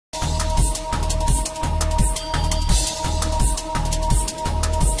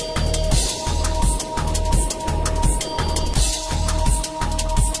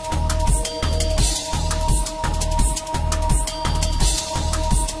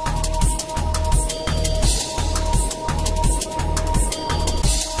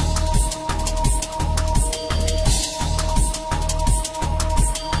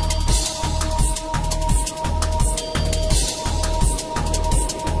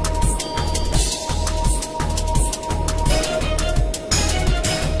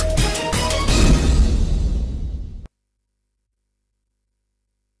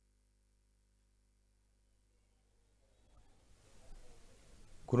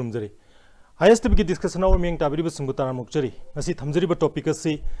खुरुमजरी ISTB की discussion our मेंग ताबरी बसिंगु Tara मुक्चरी ngasi thamjari ba topic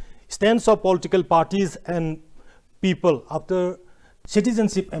asi stance of political parties and people after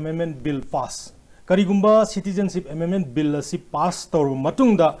citizenship amendment bill pass karigumba citizenship amendment bill asi pass tor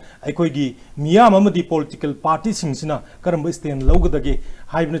matungda aikoigi miyam amadi political party singsina karamba stand lawgadage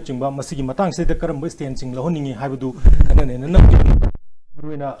haibna chingba masigi matang se da karamba stand sing lahoningi haibadu kanane na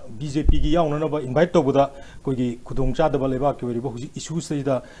Ruina BJP ki yaw na ba invite to buda koi ki khudong cha da ba leba ki wari ba huji issue se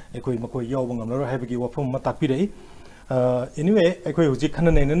da ekoi makoi yaw bangam na ha ba ki wafam matak pi rei anyway ekoi huji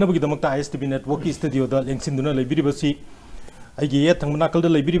khana nei na ba ki damak ta ISTB network ki studio da lengsin duna leibiri ba si ai gi ya thang nakal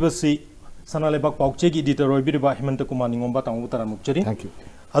da leibiri ba si sana lebak pauche ki editor roi biri ba Hemanta Kumar Ningom ba tamu tara mukchari thank you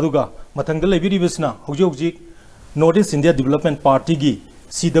aduga mathang da leibiri ba sna huji huji Northeast India Development Party gi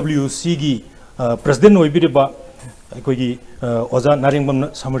CWC gi president roi biri ba अकोगी ओजा नारिंगबम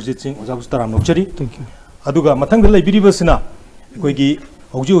समरजीत सिंह ओजा गुस्ताराम नोक्चरी thank you अदुगा मथंग लाइबिरिबसना अकोगी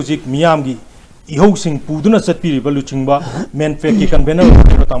हौजी हौजिक मियामगी इहौ Singh पुदुना चटपिरिबा लुचिंगबा main fake की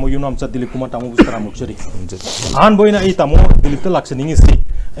convener तामो Yunam च दिलीप कुमार तामो गुस्ताराम नोक्चरी आन बोइना ए तामो दिलीप त लाक्सनिंग इसी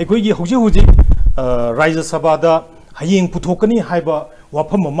अकोगी हौजी हौजिक राज्य सभा दा हयेंग पुथोकनी हाइबा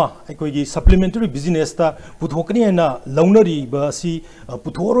वाफम अमा अकोगी सप्लीमेंटरी बिजनेस ता पुथोकनी हैना लौनरीबा सी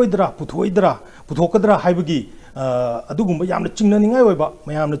पुथोरोइदरा पुथोइदरा पुथोकदरा हाइबगी अदुगुंबा यामना चिंगनानिंगाय ओइबा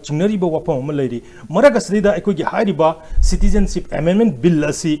मयामना चिंगनरीबा वाफम अमा लैरी मरगसदिदा अकोगी हाइरिबा सिटीजनशिप अमेंडमेंट बिल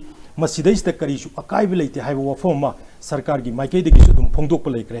असि मसिदैसदा करिसु अकाइबि लैते हाइबा वाफम अमा सरकार की माइकेदगिसु दुम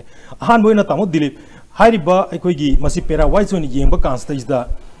फोंदोकपा लैख्रे अहान बोइना तामो दिलीप हाइरिबा अकोगी मसि पेरा वाइस ओइन येंबा कांस्टैसदा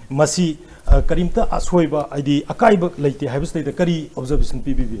मसि करीमता असोइबा आइदी अकाइबा लैते हाइबसदैदा करी ऑब्जर्वेशन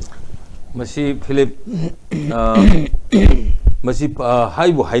पीबीबी मसि फिलिप मसि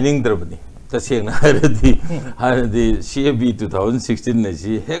हाइबु हाइनिंगद्रबनी तसेंगना हारदी CAB 2016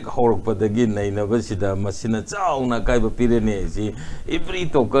 नसी हेक हौरकपदगी नैनबसिदा मसिना चाउना काइबा पिरेने सि every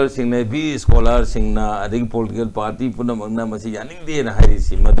टोकर सिंगने B scholar सिंगना अदिग political party पुनमंगना मसि यानिंगदे ना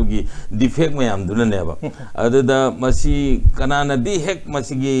हारिसि मदुगी defect मयाम दुननेबा अददा मसि कनानादी Keck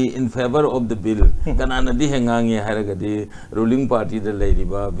मसिगी in favour of the bill कनानादी हेंगांगे हारगदी ruling party the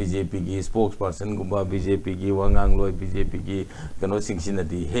लेरिबा BJP की स्पोक्स पर्सन गुबा BJP की वांगांगलोय BJP की कनो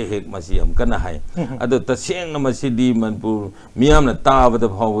सिंगसिनदी हेक मसि कना है अदो तसेंग मसिदी मनपुर मियामना ताबद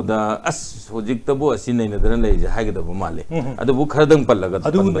फावदा अस होजिक तबो असि नैनदन लेजे हाइगदबो माले अदो बु खरदंग पल्लगा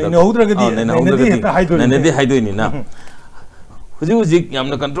अदु नैनहौद्रगदी नैनदे हाइदोइनी ना हुजिक हुजिक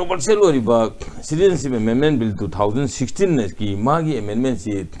यामना कंट्रोवर्शियल ओरिबा सिटीजनशिप अमेंडमेंट बिल 2016 की मागी अमेंडमेंट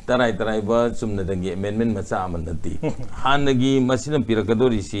सि तराई तराई बा सुमनदंगी अमेंडमेंट मचा अमनती हानगी मसिना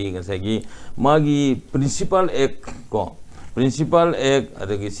पिरकदोरी सि गसागी मागी प्रिंसिपल एक्ट को principal act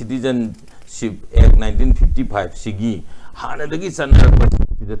अदगी citizenship act 1955 सिगी हानदगी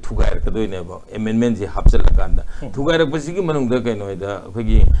सनरपसिदा थुगायरकदोइनेबा amendment से हापचलकांदा थुगायरकपसिगी मनुंगदा कैनोइदा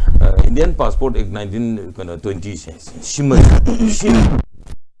अखोगी इंडियन पासपोर्ट एक्ट 1920 से SIM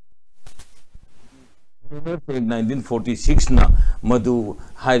Act 1946 na madu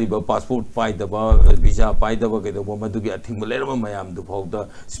hairiba passport paidaba visa paidaba kedaba madu gi athing malerama mayam du phawda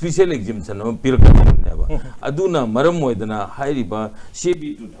special exemption ma pirakneba aduna maram moidana hairiba CAB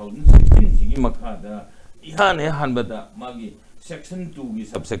 2016 gi makhada ihane hanbada magi section 2 gi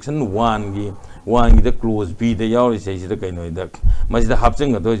subsection 1 gi the clause b the yauri sei sida kaino da masida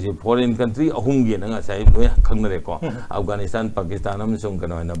hapchang do ji foreign country ahum gi na sai loi khangnare ko Afghanistan Pakistan am sum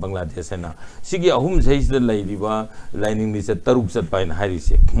kana na Bangladesh na sigi ahum sei sida lairiba lining ni se taruk sat pain hairi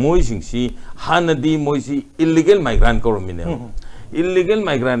se moi sing si hanadi moi si illegal migrant ko mine illegal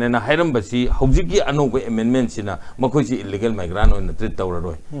migrant na hairam basi hojiki anogo amendment sina makoi si illegal migrant on treat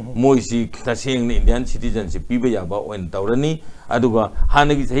tawraroi moi si taseng ni Indian citizenship piba yaba on tawrani aduga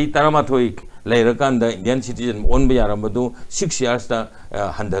hanagi sahi taramathoi lairakan da Indian citizen on ba yarambadu 6 years da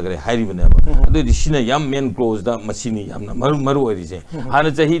handagre hairibane adu disina yam main close da masini yamna maru ori se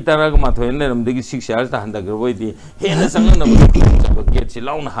hana sahi taraga mathoi neramdagi 6 years da handagre boidi hena sangna na gate si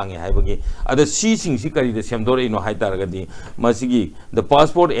launa hange haibagi ada si sing si kari da semdore ino haitaragadi masigi the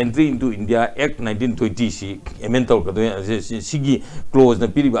passport entry into India Act 1920 si amendment ka sigi close na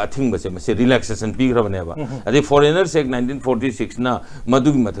piriba athing base mase relaxation pi grabane ba ade foreigners act 1946 na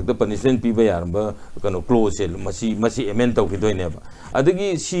madugi mathak da punishment pi ba yaramba kano close masi amend tau ki doine ba adagi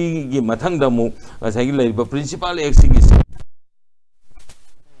si gi mathang da mu asagi laiba principal act si gi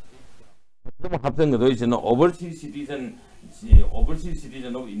hapsang do is no overseas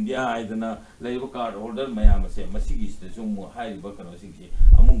citizen of India aidana laiba card holder mayam se masigi station mu haiba kano singsi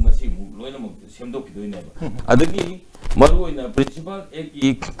amu masi mu loina mu semdo ki doine ba adagi maruina principal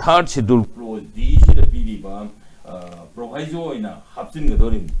act third schedule clause d si da pd ba proviso ina hapsin ga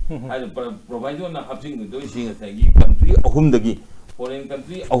dorim ai proviso na hapsin ga doi singa sagi country ahum dagi foreign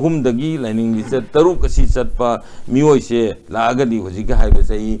country ahum dagi lining lisa taruk asi chatpa mioi se laagadi hoji ka haiba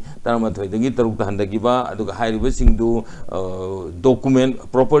sei tarama thoi dagi taruk ta handagi ba aduga hairiba singdu document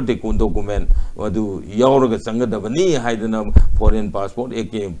proper document adu yauraga changadabani haidana foreign passport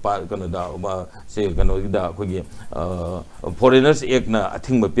ek kanada se kanada khogi foreigners ek na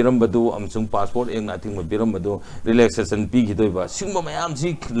athingba pirambadu amsung passport ek na athingba pirambadu relaxation pi gidoiba singba mayam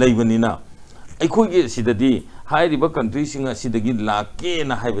si leibani na ꯑꯩꯈꯣꯏꯒꯤ ꯁꯤꯗꯗꯤ ꯍꯥꯏꯔꯤꯕ ꯀꯟꯇ꯭ꯔꯤꯁꯤꯡ ꯑꯁꯤꯗꯒꯤ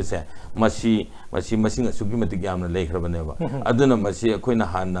ꯂꯥꯛꯀꯦꯅ ꯍꯥꯏꯕꯁꯦ ꯃꯁꯤꯡ ꯑꯁꯨꯛꯀꯤ ꯃꯇꯤꯛ ꯌꯥꯝꯅ ꯂꯩꯈ꯭ꯔꯕꯅꯦꯕ ꯑꯗꯨꯅ ꯃꯁꯤ ꯑꯩꯈꯣꯏꯅ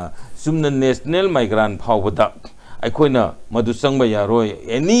ꯍꯥꯟꯅ ꯆꯨꯝꯅ ꯅꯦꯁꯅꯦꯜ ꯃꯥꯏꯒ꯭ꯔꯥꯟ ꯐꯥꯎꯕꯗ ꯑꯩꯈꯣꯏꯅ ꯃꯗꯨ ꯆꯪꯕ ꯌꯥꯔꯣꯏ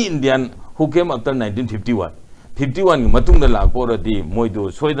ꯑꯦꯅꯤ ꯏꯟꯗꯤꯌꯥꯟ ꯍꯨ ꯀꯦꯝ ꯑꯐꯇꯔ 1951 51ꯒꯤ ꯃꯇꯨꯡꯗ ꯂꯥꯛꯄ ꯑꯣꯏꯔꯗꯤ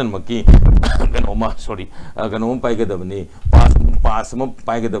ꯃꯣꯏꯗꯨ ꯁꯣꯏꯗꯅꯃꯛꯀꯤ ꯀꯩꯅꯣꯃ ꯀꯩꯅꯣꯝ ꯄꯥꯏꯒꯗꯕꯅꯤ ꯄꯥꯁ ꯑꯃ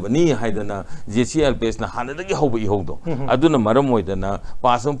ꯄꯥꯏꯒꯗꯕꯅꯤ ꯍꯥꯏꯗꯅ JCRPSꯅ ꯍꯥꯟꯅꯗꯒꯤ ꯍꯧꯕ ꯏꯍꯧꯗꯣ ꯑꯗꯨꯅ ꯃꯔꯝ ꯑꯣꯏꯗꯅ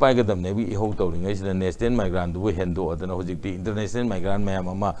ꯄꯥꯁ ꯑꯃ ꯄꯥꯏꯒꯗꯕꯅꯦꯕ ꯏꯍꯧ ꯇꯧꯔꯤꯉꯩꯁꯤꯗ ꯅꯦꯁꯅꯦꯜ ꯃꯥꯏꯒ꯭ꯔꯥꯟꯗꯨꯕꯨ ꯍꯦꯟꯗꯣꯛꯑꯗꯅ ꯍꯧꯖꯤꯛꯇꯤ ꯏꯟꯇꯔꯅꯦꯁꯅꯦꯜ ꯃꯥꯏꯒ꯭ꯔꯥꯟ ꯃꯌꯥꯝ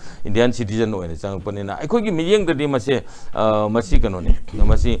ꯑꯃ ꯏꯟꯗꯤꯌꯥꯟ ꯁꯤꯇꯤꯖꯟ ꯑꯣꯏꯅ ꯆꯪꯉꯛꯄꯅꯤꯅ ꯑꯩꯈꯣꯏꯒꯤ ꯃꯤꯠꯌꯦꯡꯗꯗꯤ ꯃꯁꯤ ꯀꯩꯅꯣꯅꯤ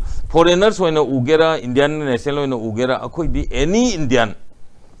ꯃꯁꯤ ꯐꯣꯔꯦꯅꯔꯁ ꯑꯣꯏꯅ ꯎꯒꯦꯔꯥ ꯏꯟꯗꯤꯌꯥꯟ ꯅꯦꯁꯅꯦꯜ ꯑꯣꯏꯅ ꯎꯒꯦꯔꯥ ꯑꯩꯈꯣꯏꯗꯤ any Indian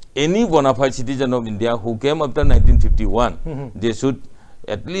any bona fide citizen of India who came after 1951, they should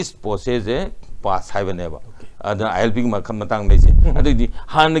at least possess a pass haibaneba. ILP matang lese. Adi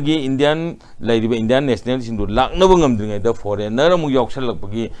hanagi Indian lady Indian nationals into Laknavangam doing the foreigner mu yoksal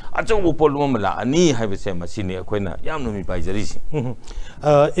pagi acho polumala ani have a same senior quena yamnumi paijarisi.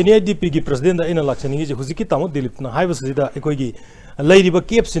 NIDP president in election is Huziki Tamo Dilipna Havasida Ekogi lady but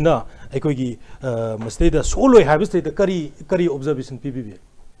keeps in a Ekogi must the solo have state the curry observation PBB.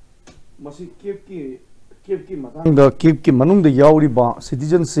 Masih cap की मनुंग the यावरिबा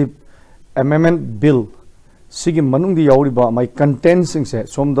citizenship amendment bill सिगी मनुंग the यावरिबा my content सिंग से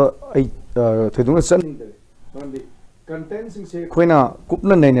सोम the आई थेदुंग सन मरम दि content सिंग से खोइना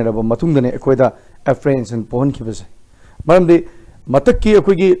कुपना नैने रबा मतुंग दने खोइदा एफ्रेंशन पोहन खिबसे मरम दि मतक की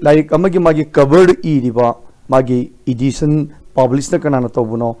अखोगी like अमगी मागी covered ई रिबा मागी addition publish न कनाना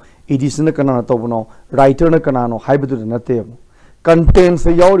तोबुनो एडिशन न कनाना तोबुनो राइटर न कनानो हाइबदु नते कंटेंट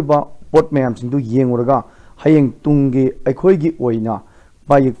से यावरिबा पोट मैम सिंधु येंगुरगा हयेंग तुंगे अखोइगी ओइना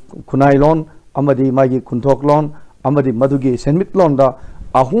मागी खुनाई लोन अमदी मागी खुंथोक लोन अमदी मधुगी सेनमिट लोन दा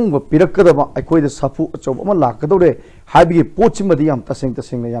अहुंग पिरक्कदबा अखोइद सफु अचोब अमा लाकदोरे हाइबिगी पोचिमदी याम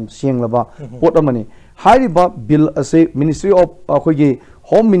तसेंग याम सेंगलबा पोट अमनी हाइरिबा बिल असे मिनिस्ट्री ऑफ अखोइगी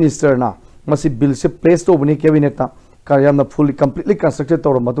होम मिनिस्टर ना मसी बिल से प्लेस तोबनी कैबिनेट ता कार्यामना फुली कंप्लीटली कंस्ट्रक्टेड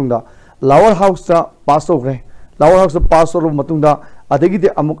तोर मतुंगदा लोअर हाउस ता पास ओवरे लोअर हाउस पास ओवर मतुंगदा अदगिदे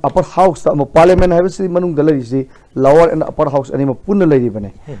अमुक अपर हाउस ता parliament हाइबसी मनुंग दलरिसी lower and upper house अनिम पुन्न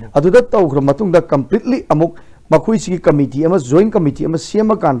लैरिबने अदुदा तौग्र मतुंगदा कंप्लीटली अमुक मखुइसी कमिटी अमा जॉइंट कमिटी अमा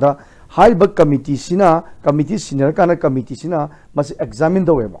सीएम कांदा हाइब कमिटी सिना कमिटी सीनियर काना कमिटी सिना मसी एग्जामिन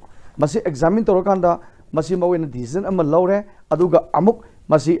दवेबा मसी एग्जामिन तोर कांदा मसी मवेन डिसीजन अमा लौरे अदुगा अमुक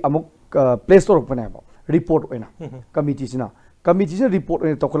मसी अमुक प्लेस तोर पनेबा रिपोर्ट ओइना कमिटी सिना रिपोर्ट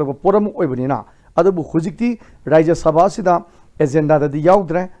ओइना तोखलबा पोरम ओइबनिना अदबु हुजिकती राज्य सभा सिदा एजेंडा दी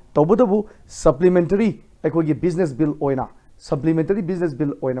याउद्रे तबुदबु supplementary अखोगी business bill ओइना supplementary business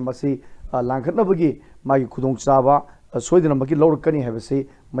bill ओइना मसी लांखनबगी मागी खुदोंग चाबा सोइदनमगी लौरकनी हैबसे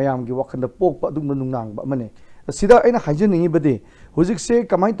मयामगी वखंद पोकपा दुम नुंगांगबा मने सिदा अइना हाइजनिंगी बदे हुजिकसे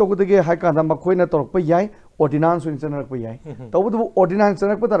कमाई तोगदगे हाइकांदा मखोइना तोरकपा याय ऑर्डिनेंस ओइन चनरकपा याय तबुदबु ऑर्डिनेंस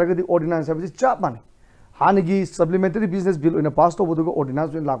चनरकपा तारगदी ऑर्डिनेंस हैबसे चाप माने हानगी सप्लीमेंटरी बिजनेस बिल ओइना पास तोबदुगा ऑर्डिनेंस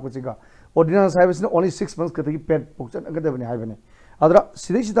ओइन लाकपचिगा ordinance हैबसे only 6 months कतगी paid पोक्चन अगदबने हाइबने अदरा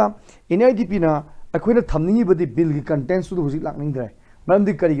सिदैसिदा NIDP ना अखोइना थमनिंगी बदे बिल की कंटेंट्स सु हुजिक लाकनिंद्रे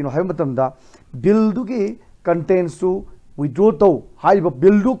मरमदि करिगिनो हाइब मतमदा बिल दुगी कंटेंट्स सु विड्रॉ तो हाइब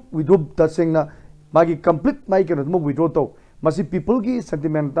बिल दु विड्रॉ तसेंगना मागी कंप्लीट माई केनो म विड्रॉ तो मसी पीपल की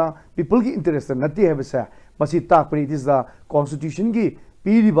सेंटिमेंटा पीपल की इंटरेस्ट नती हैबसे मसी ताकपनि इट इज द कॉन्स्टिट्यूशन की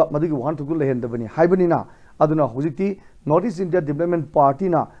पीरिबा मदुगी वाहन थुगु लेहेंदबनि हाइबनिना अदुना हुजिकती north east India development party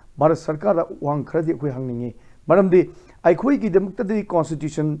ना भारत सरकार वांग खरदी अखोइ हंगनिंगी मरमदि अखोइ की दमक्तदि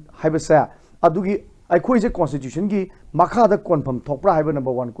कॉन्स्टिट्यूशन हाइबसे अदुगी अखोइ जे कॉन्स्टिट्यूशन की मखादा confirm थोपरा HYBE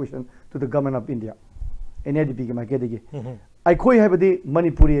number 1 question to the government of India NIDP की माकेदगी अखोइ हाइबदि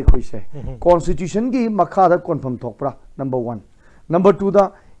मणिपुरी अखोइ से कॉन्स्टिट्यूशन की मखादा कन्फर्म थोपरा नंबर 1 नंबर 2 दा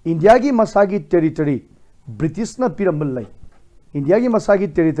इंडिया की मसागी टेरिटरी ब्रिटिश ना पिरंबल लै इंडिया की मसागी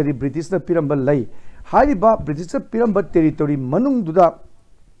टेरिटरी ब्रिटिश ना पिरंबल लै हाइबा ब्रिटिश पिरंबल टेरिटरी मनुंग दुदा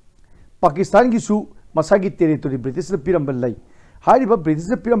पाकिस्तान की सु मसागी टेरिटरी ब्रिटिश पिरंबल लै हाइबा ब्रिटिश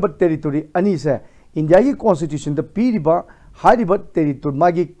पिरंबल टेरिटरी अनी से इंडिया की कॉन्स्टिट्यूशन द पीरिबा हाइबा टेरिटरी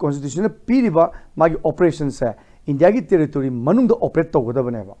मागी कॉन्स्टिट्यूशन पीरिबा मागी ऑपरेशन से इंडिया की टेरिटरी मनुंग द ऑपरेट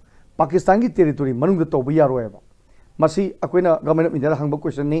तौगदबनेबा पाकिस्तान की territory मनुंग the तौब यारोएबा Masih अकोइना government of India हंगबा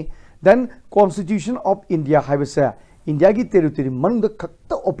question नि then constitution of India हाइबसे India की टेरिटरी मनुंग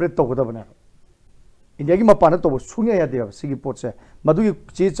खक्त ऑपरेट तौगदबने इंडिया की मपान तब सूंगे यादे सिगी पोचे मधुगी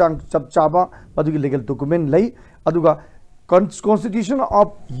चे चांग चब चाबा मधुगी लीगल डॉक्यूमेंट लई अदुगा Constitution of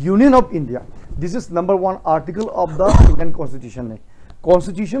Union of India. This is number 1 article of the Indian Constitution.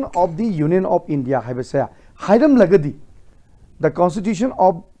 Constitution of the Union of India. Hairam lagadi. The Constitution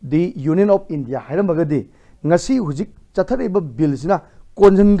of the Union of India. Hairam lagadi. Ngasi hujik chathariba bills na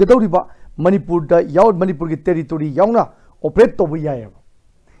konjan gadawriba Manipur da yaud Manipur ki territory yauna operate to buyaya.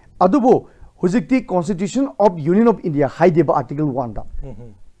 Adubo hujikti Constitution of Union of India haideba article 1 da.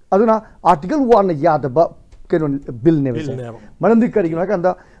 Aduna article 1 yadaba bill never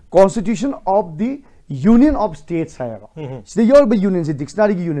the Constitution of the Union of States. The Union is a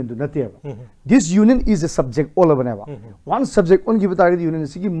dictionary union. This union is a subject all of one subject on give the union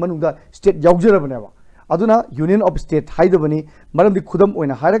is the state Aduna Union of State Haidabani, Madam the Kudam when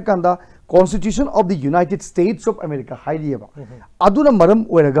Harakanda, Constitution of the United States of America Haideva. Aduna Madam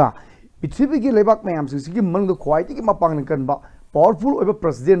Weraga, Pitibiki Lebak Mayams is among the quiet Mapang powerful over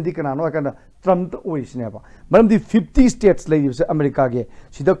president di kanano kana Trump ois neba madam the 50 states lay America ge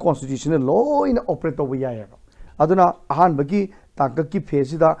sida constitutional law in operate over ya aduna ahan bagi tangka ki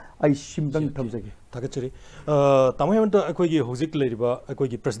phase da ai simdang thamjage thagachari tamayamta akoi gi hojik leiriba akoi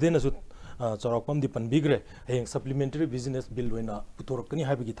gi president asu charakpam di panbigre heng supplementary business bill loina putorkani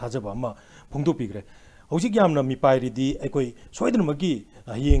habigi thajaba ma phungdu pigre hojik yamna mi pairidi akoi soidnamagi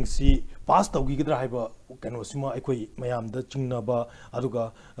heng si pass tawgidra haiba kano sima akoi mayam da chingnaba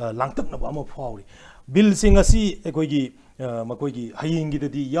aduga langtaknaba ama fauri bill sing asi akoi gi makoi gi hayeng gi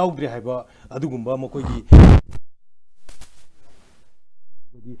dadi yaugre haiba adugumba makoi gi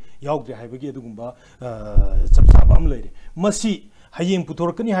yaugre haiba gi adugumba chapsaba am leire masi hayeng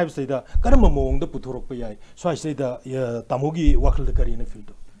puthorkani haiba saida karama mawong da puthorokpa yai swai saida tamogi wakhal da karina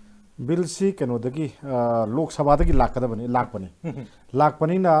fildo bill सी कनोदगी लोकसभा दगी लाकदबनी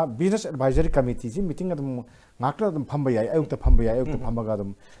लाकपनी ना business advisory committee जी meeting अदम नाकला अदम फंब याय आयुक्त फंबगा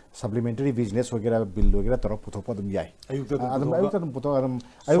अदम supplementary business वगैरह bill वगैरह तरफ पुथोप अदम याय आयुक्त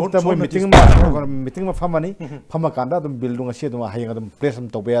मोय meeting में फंबनी फंब कांदा अदम बिल दुंग से अदम हायंग अदम प्रेस अदम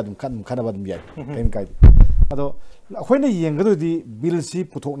तोबे अदम खाना अदम याय केन काय अदो अखोयना येंगदोदी बिल सी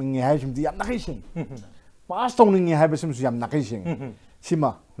पुथोकनिंग हाय सिमदि याम नाखैसिं पास तौनिंग हाय बसिम याम नाखैसिं सिमा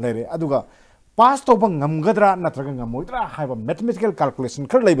लेरे अदुगा पास तौब ngamgadra natraga ngamoidra haiba mathematical calculation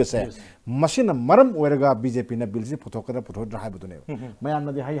khar leibase machine maram oiraga BJP na bill si puthokra puthodra haibudune mayam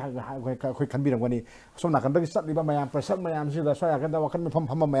na di hai khoi khanbirangani som nakan da sat liba mayam pressure mayam si da soya kan da wakan pham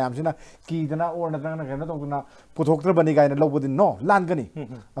pham mayam sina ki dana or na dana kan da tokna puthokra bani ga na lobudi no lan gani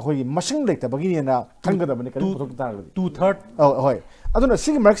akhoi machine lekta bagini na khangada bani kan puthokta 2/3 hoi aduna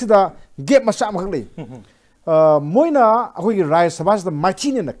sig mark da gap ma sam khang lei moina akhoi rai sabha da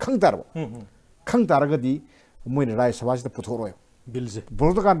machine na khangdar खंगतारगदी Moin राय सभा से पुथोरोय bill से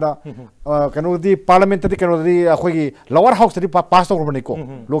बोलतो कांदा कनोदी parliamentary कनोदी अखोगी lower house तरी पास तौरबनी को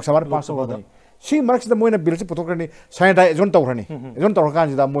लोकसभा पास तौरबनी सी marks the Moin bill से पुथोकरनी साइडा एजोन तौरनी एजोन तौर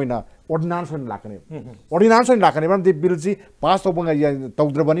कांजिदा मोइन ऑर्डिनेंस होन लाकने ऑर्डिनेंस होन लाकने बम दि बिल से पास तौबंगा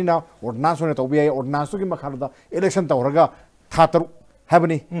तौद्रबनी ना ऑर्डिनेंस होन तौबिया ऑर्डिनेंस की मखादा इलेक्शन तौरगा थातर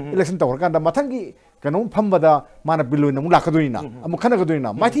हैबनी इलेक्शन तौरकांदा मथंगी कनो फंबदा माना बिलोइन नमु लाखदोइना अमु खनगदोइना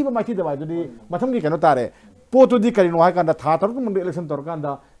माथी दबाय दुदी मथमगी कनो तारे पोतुदी करिनो हाय कांदा था तरक मुंड इलेक्शन तोर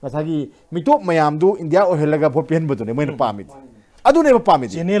कांदा गसागी मिटो मयाम दु India ओहेलगा vote pen बदुने man पामिद अदुने पामिद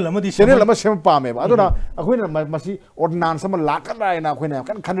channel अमा सेम पामे अदुना अखोइना मसी ऑर्डिनेंस अमा लाकरायना अखोइना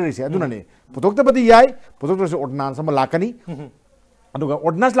कन खनरिसे अदुनाने पुतोक्तबदी याय पुतोक्तसे ऑर्डिनेंस अमा लाकनी अदुगा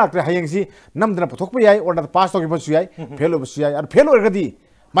ऑर्डिनेंस लाक्रे हयंगसी नमदना पुतोक्प याय ऑर्डिनेंस पास तोगिबसु याय फेल ओबसु याय और फेल ओरगदी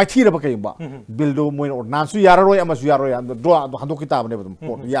माइथी रब कइबा बिल्डो मोइन ऑर्डिनेंस यारोय अमसु यारोय ड्रॉ हंदो किताबने बदम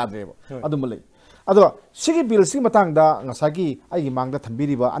पोट याद्रेबा अदुम ले अदो सिगी बिल सि मतंगदा ngसागी आइगी मांगदा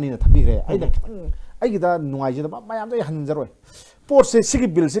थंबिरिबा अनिना थंबिरे आइदा आइगिदा नुआइजे दा मायामदा हनजरोय पोट से सिगी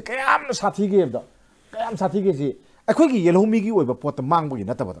बिल से कयाम साथीगे दा कयाम साथीगे सि अखोगी येलोमीगी ओइबा पोट मांगबगी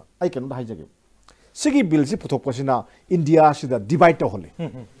नतबदा आइ कनो हाइजगे सिगी बिल सि पुथोकपसिना इंडिया सिदा डिवाइड तो होले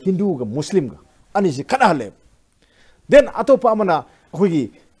हिंदू ग मुस्लिम ग अनि सि खना हले देन अतोपा अमना अखोगी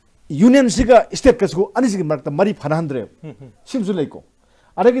यूनियन सिगा स्टेट कसको अनि सिगी मरता मरी फनहंद्रे सिमजु लेको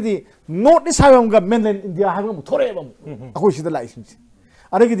अरगदी नॉर्थ ईस्ट हाइबमगा मेनलैंड इंडिया हाइबम थोरेबम अखोई सिदा लाइसिंस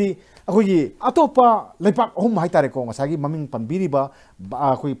अरगदी अखोगी अतोपा लेपाक अहुम हाइतारेको ngसागी ममिंग पंबिरिबा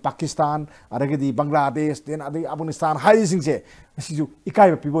अखोई पाकिस्तान अरगदी बांग्लादेश देन अदि अफगानिस्तान हाइसिंगसे सिजु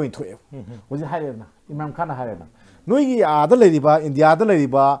इकाइबा पिबो इन थोए होजि हाइरेना इमाम खान हाइरेना नोइगी आदा लेरिबा इंडिया दा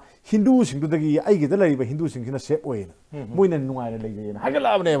लेरिबा हिंदू सिंगदगी आइगेदा लरिबा हिंदू सिंगसिना सेफ ओइना मोइना नुंगाइना लेजेना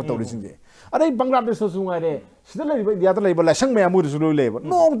हागलाबने तौरि सिंगे अरे बांग्लादेश सु नुंगाइरे सिदा लरिबा इंडिया दा लरिबा लाइसंग मया मुरसु लोइ लेबा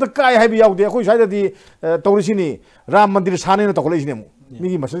नोम द काय हाइबि याउदे अखोइ साइदादि तौरिसिनी राम मंदिर सानेना तखलेसिने मु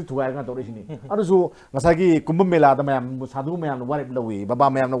मिगी मसजि थुगाइगा तौरिसिनी अरुसु ngसागी कुंभ मेला दा मयाम साधु मयाम वारिब लवी बाबा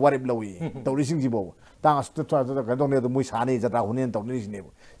मयाम वारिब लवी तौरिसिंजिबो तांग कदोने मुई साने जत्रा हुने तौरिसिने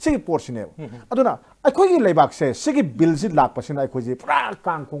सिगी पोर्सिने अदुना अखोइगी लेबाक से सिगी बिल सि लाकपसिना अखोइजी पुरा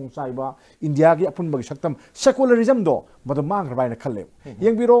कांगखोंग साइबा इंडिया की अपुनबगी सक्तम सेकुलरिज्म दो मदो मांग्रबाइना खल्ले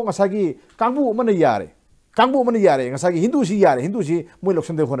यंगबिरो ngसागी कांगबु मने यारे कांगबु मने यारे ngसागी हिंदू सि यारे हिंदू सि मुई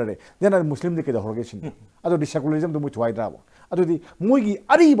लोक्सनदे होनरे देना मुस्लिम दे केदा होरगे सिन अदो दि सेकुलरिज्म दो मुई थवाइद्राबो अदो दि मुइगी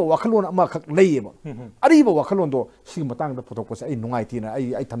अरिबा वाखलोन अमा खक लेयेबा अरिबा वाखलोन दो सिगी मतंग दा फोटोकोस आई नुंगाइतिना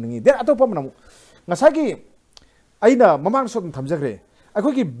आई थमनिंगी दे अतोपा मनमु ngसागी आइना ममांग सोम थमजग्रे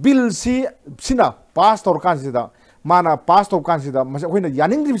अखोइगी बिल सिना पास तौरकानसिदा माना पास तौरकानसिदा मसे अखोइना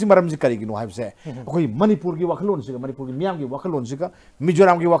यानिंग्रिबिसि मरमजि करिगिनो हाइबसे अखोइ मणिपुर की वाखलोनसिगा मणिपुर की मियाम की वाखलोनसिगा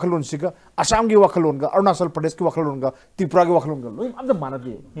मिजोराम की वाखलोनसिगा असम की वाखलोनगा अरुणाचल प्रदेश की वाखलोनगा त्रिपुरा की वाखलोनगा लोइ अमदा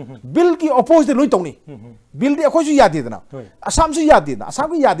मानदि बिल की अपोजिट लोइ तौनी बिल दि अखोइसु यादेदना असम सु यादेदना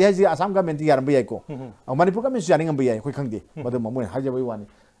असम की यादे हाइजि असम गवर्नमेंट यारम याइको मणिपुर गवर्नमेंट यानिंग अम याइ अखोइ खंगदे मदो ममोय हाइजबय वानी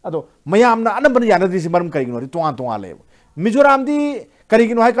अदो मयामना अनबन यानदिसि मरम करिगिनो रि तोंगा तोंगा लेब मिजोराम दी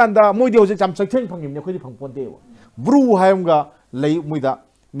करिगिनो हाइ कांदा मोइदि होजे चाम सख्थें फंगिमने अखोइदि फंगपोनते ब्रू हायमगा लई मुइदा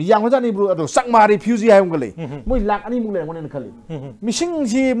मियाम हजानि ब्रू अदो सकमा रिफ्यूजी हायमगा लई मोइ लाख अनि मुले मोने खलि मिसिंग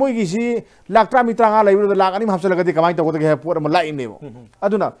सि मोइगी सि लाख 30 लैब्रो लाख अनि हापसलगदि कमाइ तगोदगे पोर म लाइनेबो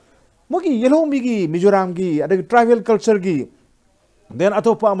अदुना मोगी येलो मिगी मिजोराम की अदि ट्राइबल कल्चर की देन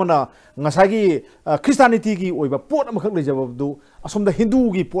अतोपा अमना ngसागी क्रिस्टियानिटी की ओइबा पोट अमखक लेजबदु असोमदा हिंदू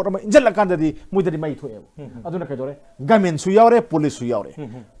की पोट अम इंजल कांददि मुइददि मै थोएब अदुना कदोरे गवर्नमेंट सु यावरे पुलिस सु यावरे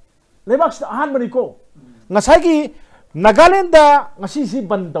लेबाक अहान बनिको ngसागी नागालैंड दा ngasi si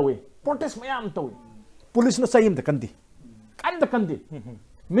ban tawe protest mayam tawe police न सयम द कंदी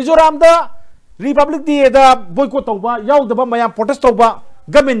मिजोराम दा रिपब्लिक डे दा बॉयकॉट तौबा यावदबा मयाम प्रोटेस्ट तौबा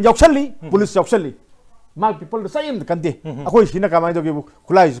गवर्नमेंट यावसली पुलिस यावसली माग पीपल सयम द कंदी अखोइ सिना कमाइ दो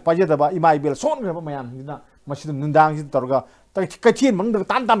खुलाई पाजेदबा इमा इबेल सोनग्रबा मयाम हिना मसिद नुंदांग सि तौरगा कथिन मंग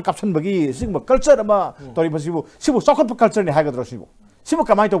तान तान काप्सन बगी सिगम कल्चर अमा तौरि बसिबो सिबो सखत कल्चर ने हागद्रो सिबो सिबो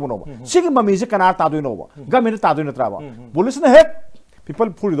कमाइ तौबनो सिगी ममी से कना तादोइनो गवर्नमेंट तादोइनो त्राबा पुलिस न हेक पीपल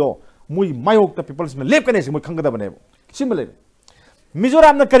फुरिदो मुई मायोक द पीपल से लेप कने से मुई खंगदबने सिम्बले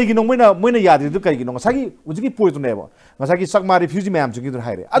मिजोराम न करिगिनो मोइना यादिदु करिगिनो ngसागी उजिगी पोइतुनेबो ngसागी सकमा रिफ्यूजी मैम जुगी दु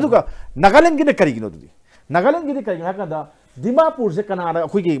हाइरे अदुगा नागालैंड गिने करिगिनो दुदी नागालैंड गिने करिगिनो हाकादा दिमापुर से कनारा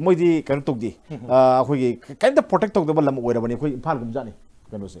अखोइगी मोइदी कनो तोगदी अखोइगी काइंड प्रोटेक्ट तोगदबा लम ओइरबनी अखोइ इम्फाल गुमजानी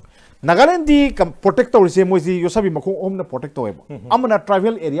कनो से नागालैंड दी प्रोटेक्ट तौरिसे मोइजी योसाबी मखों ओमना प्रोटेक्ट तौएबो अमना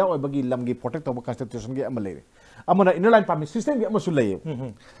ट्राइबल एरिया ओइबगी लमगी प्रोटेक्ट तौबा कॉन्स्टिट्यूशन गे अम लेरे अमना इनर लाइन परमिट सिस्टम गे अमसु लेये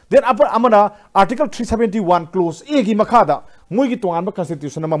देन अपर अमना आर्टिकल 371 क्लोज ए गी मखादा मोइगी तोंगानबा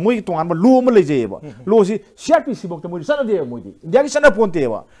कॉन्स्टिट्यूशन अमा मोइगी तोंगानबा लॉ अमा लेजेबा लॉ सि सीआरपीसी बोक्ता मोइदी सनदे मोइदी इंडिया गी सना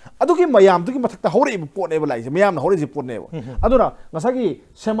पोन्तेबा अदुगी मयाम दुगी मथक्ता हौरे पोनेबा लाइसे मयाम हौरे जे पोनेबा अदुना ngसागी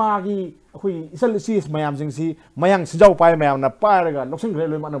सेमागी अखोइ इसल सीस मयाम जिंगसी मयांग सिजाव पाय मयाम ना पारगा लक्संग्रे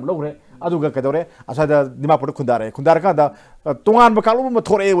लोइ मानम लौरे अदुगा कदोरे असादा दिमापुर खुंदारका तोंगान बकालो म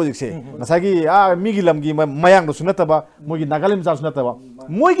थोरे वजिसे ngसागी मिगी लमगी मयांग दो सुनतबा मोगी नागालैंड जा सुनतबा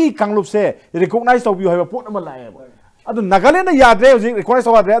मोगी कांगलुप से रिकॉग्नाइज तौबियो हाइबा पोट अमा लाएबा अदु नागालैंड न यादरे होजि रिकॉग्नाइज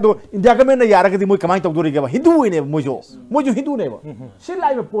तौद्रे अदु इंडिया गवर्नमेंट न यारगदि मोइ कमाइ तौदोरिगेबा हिंदू होइने मोइजो हिंदू नेबा सि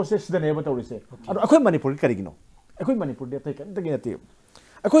लाइबा प्रोसेस दनेबा तौरिसे अदु अखोइ मणिपुर करिगिनो अखोइ मणिपुर दे तै कन तगिनते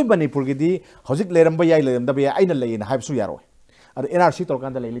अखोइ मणिपुर गिदि हजिक लेरमबा याइ लेरमदबा याइ आइना लेयना हाइबसु यारो अरे एनआरसी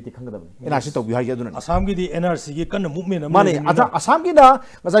तौरकान लेली खंगदबनी एनआरसी तौबि हाइ जदुना असम की एनआरसी की कन मूवमेंट माने अदा असम की ना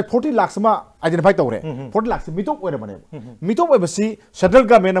ngसाइ 40 लाख समा आइडेंटिफाई तौरे 40 लाख से मिटोप ओरे बने मिटोप ओबसी सेंट्रल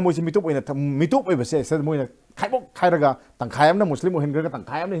गवर्नमेंट ना मोइसे मिटोप ओइना मिटोप ओबसे से मोइना खाइबोक खाइरगा तंखायमना मुस्लिम ओहेनग्रगा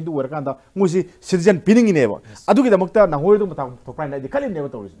तंखायमना हिंदू ओरकांदा मोइसे सिटीजन पिनिंगिनेबा अदुगी दमक्ता नहोइदो मता थोप्राइन लाइदि खलिनेबा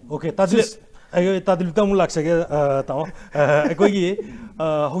तौरिस okay तादिल तादिल Tamu लाक्सगे Tao अखोइगी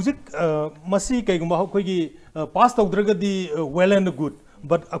हौजिक Masih कइगुंबा अखोइगी pass तौद्रगदी well and good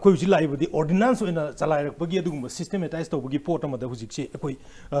but अखोइ हुजि लाइबदि ordinance ओइना चलाइरकबगी अदुगुंबा systematise तौबगी port अमदा हुजिकसे अखोइ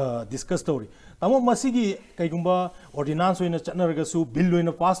discuss तौरि तामो मसीगी कइगुंबा ordinance ओइना चनरगसु bill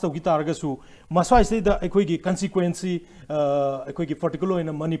ओइना pass तौगी तारगसु मसाइसेदा अखोइगी कन्सिक्वेंसी अखोइगी particular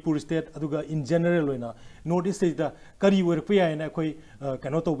ओइना Manipur state अदुगा in general ओइना north east state करी ओरकप यायना अखोइ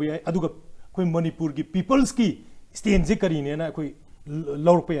कनो तौबि याय अदुगा अखोइ मणिपुर की पीपल्स की स्टैंड जे करीनेना अखोइ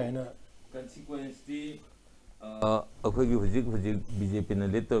लौरप यायना कन्सिक्वेंसी अखोइगी हुजिक बीजेपी ने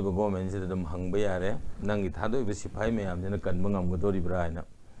लीड तौब गवर्नमेंट से दम हंगबा यारे नंगी थादोइबा सिफाई मयाम जेना कनबा ngamगदोरिब्रा हाइना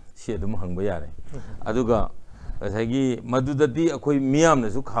से दम हंगबा यारे अदुगा मदुदती अखोई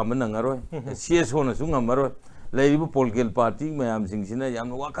मियामनसु खाम नंगरोय सीएसओनसु ngamaroy लेरिबो पोलिटिकल पार्टी मैम सिंगसिना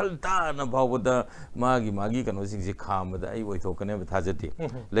याम वाखल ताना फावदा मागी कनो सिंगसि खामदा आई ओइथोकने थाजति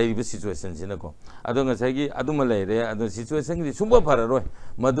लेरिबो सिचुएशन सिनाको अदो ngसाइगी अदुमा लेरे अदो सिचुएशन दि सुंबा फररोय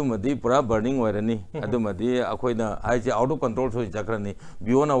मदुमदि पुरा burning ओइरनी अदुमदि अखोइना आइजे out of control सोइ जाखरनी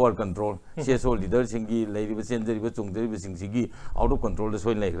बियोन our control CSO leader सिंगी लेरिबो चेंजरिबो चुंगदरिबो सिंगसिगी out of control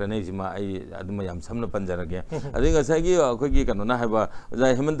सोइ लेखरने सिमा आई अदुमा याम समना पंजरगे अदि ngसाइगी अखोइगी कनोना हाइबा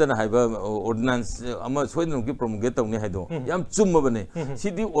जाय हेमंतना हाइबा ऑर्डिनेंस अमा सोइदनुकी promulgate tawne haido yam chumma bane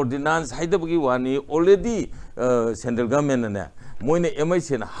sidi ordinance haidabagi wani already central government ne moine MIC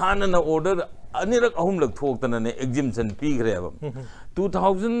na hana na order anirak ahumlak thoktana ne exemption pi gre ba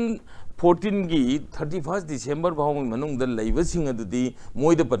 2014 gi 31st December bawang manung da leiba sing adudi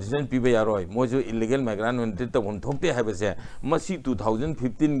moida petition pi ba yaroi mojo illegal migrant entry ta hon thokte haiba se masi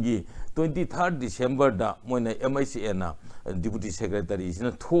 2015 gi 23rd December da moine MIC na Deputy Secretary is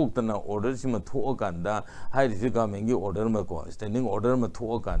not talked on orders in a talk and high government order standing order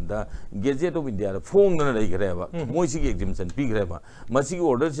Matokanda Gazette of India phone and like Reva Moisi exemption big Reva Masi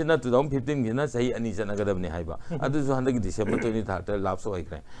orders in 2015 Gina say and is another Haiba others 100 December 23rd laps so I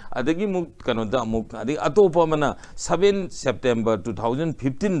cry Adagi Muk Canada Muk Adi Atopamana 7 September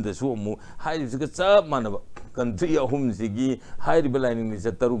 2015 the Sumu high Manava country home Sigi high rebellion is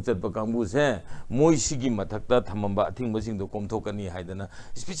a Taruk Pakambu say Moisigi Matakta Tamamba I think was the Komtokani Haidana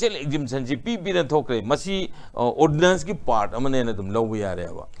special exemption GP and Tokre Masi ordinance ki part Amanenadum low we are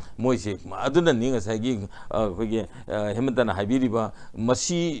ever Moise Aduna Ninga Sagi Hemantana Habiriba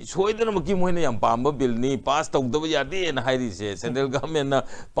Masi Soidanaki Moyam Pamba bill ni passed out the Yadi and Hairi says central government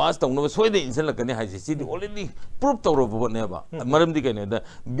passed on Soida in Selakani High City already proved over never Madam the Canada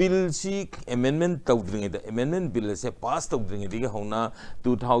bill seek amendment towing the amendment bill say passed out during the Hona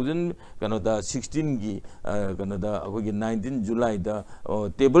 2016 gi Canada 19 July the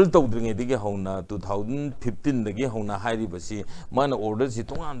table tawdring dige hona 2015 dagi hona hairi basi man orders si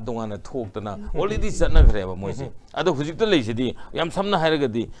tongan thokna already chana greba moise ado hujikta leisidi yam samna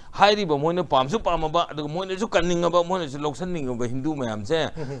hairagadi hairi ba moina pamsu pamaba ado moina su kanninga ba moina su loksanninga ba hindu mayam se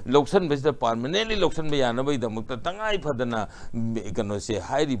loksan basi permanently loksan ba yana ba idamukta tangai phadana kano se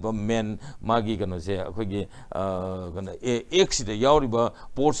hairi ba men magi kano se akogi kana x de yauri ba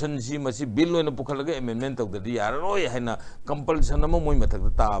portion si masi bill oina pukhalaga amendment tawdadi yaroi haina compulsion ama moi mathak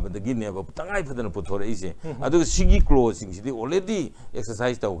ta ba dagi ne ba tangai phadana puthore ise adu sigi closing sidi already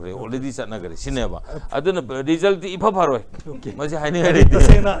exercise tawgre already chana gare sineba aduna result ifa faroi masi haini gare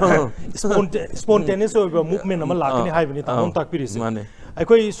spontaneous movement ama lakani haibani ta on tak piris mane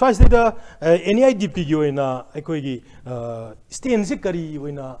aikoi swaste da NIDP gi oina aikoi gi stand se kari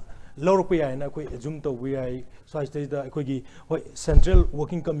oina lorok ya na koi zoom to we ai swaste da aikoi gi hoi central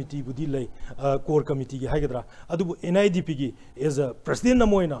working committee budi lei core committee gi haigadra adu NIDP gi as a president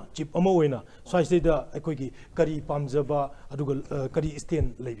amoina chief amoina swaste da aikoi gi kari pamjaba adu kari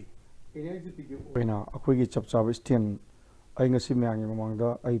stand leibi NIDP gi oina akoi gi chapchab stand ai ngasi myang mamang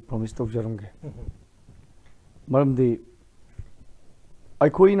da ai promise to jarumge maramdi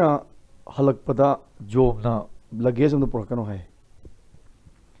aikoi na halakpada job na luggage am porkano hai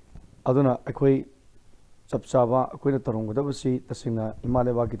aduna aikoi chapchaba akoi na taronggadabasi tasingna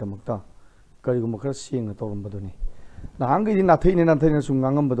imaleba gi damakta karigum khar singna tawrambaduni nahangi di nathai sum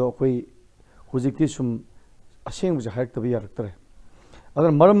ngangam bado akoi hujikti sum aseng bu haik tabi yaraktre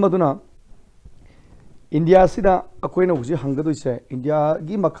aduna maram maduna India sida akoi na huji hangadu se India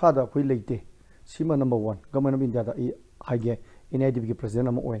gi makha da akoi leite sima number 1 government of India da i haige NIDP ki president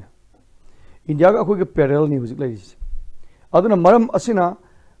ama oina India ga akoi ge peril ni hujik lai aduna maram asina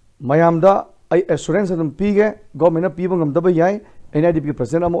mayamda ai assurance adum pige government na piba ngamda ba yai NIDP ki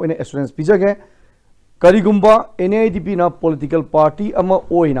president ama oina assurance pijage karigumba NIDP na political party ama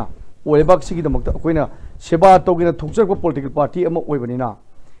oina oibak sigi damakta akoina seba togina thukchakpa political party ama oibanina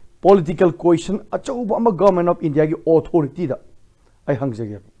political coalition achauba ama government of India ki authority da ai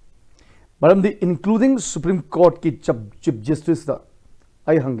hangjage maramdi including Supreme Court ki chief justice da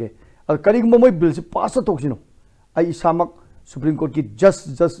ai hange karigumba moi bill se pass toksino ai samak Supreme Court ki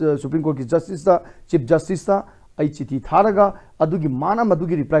Supreme Court ki justice da chief justice da ai chiti tharaga adugi mana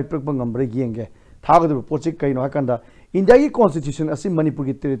madugi reply prakpa ngambre yenge thagadu project kaino hakanda India ki constitution asi Manipur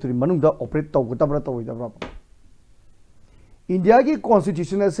ki territory manungda operate tawgabra tawidabra India ki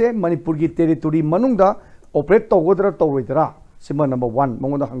constitution ase Manipur ki territory manungda operate tawgodra tawidara sima number 1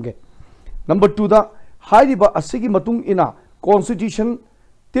 mongoda hange number 2 da hairiba asigi matung ina constitution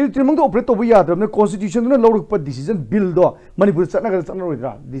territory mangda operate tobu yadra constitution na lawruk pa decision bill do Manipur chatna ga chatna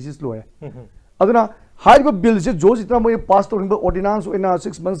roidra this is law aduna HYBE bill से जो जितना मैं पास तौर ordinance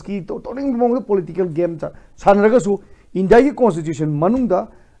 6 months की तो political game सानरगसु India की constitution मनुंग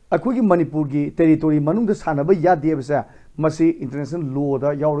अखोगी Manipur की territory मनुंग सानब यादे बसे मसी इंटरनेशनल लॉ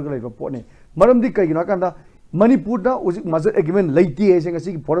दा यावरग लेबा पोने मरमदी कइगिनो कांदा मणिपुर दा उजिक मजर एग्रीमेंट लेते है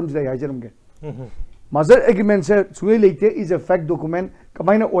से फोरम जिला हाइजरमगे मजर एग्रीमेंट से सुले लेते इज अ फैक्ट डॉक्यूमेंट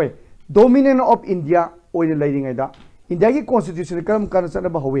कमाइना ओए डोमिनेंट ऑफ इंडिया ओइने लेरिंगैदा इंडिया की कॉन्स्टिट्यूशन करम कान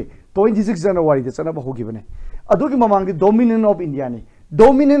चनबा होवे 26 जनवरी दे चनबा होगिबने अदुगी ममांग डोमिनेंट ऑफ इंडिया ने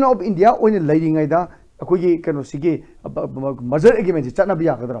डोमिनेंट ऑफ इंडिया ओइने लेरिंगैदा अखोगी कनो सिगे मजर एग्रीमेंट चनबा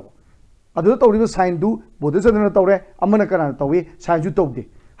यागदरा अदु तौरिबा साइन दु बोदे चदना तौरे अमना kana तौवे साइन जु तौदे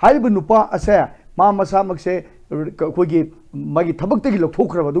हाइब नुपा असे मा मसा मक्से अखोगी मागी थबक्तगी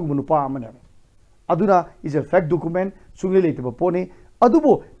लथोखरबा अदुगु नुपा अमने अदुना इज अ फैक्ट डॉक्यूमेंट सुंगले लेतबा पोने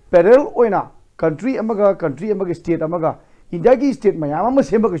अदुबो parallel ओइना country amaga state amaga India की state ma'am ama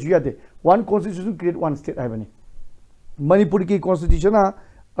semba ka suyade one constitution create one state haibani Manipur की constitution na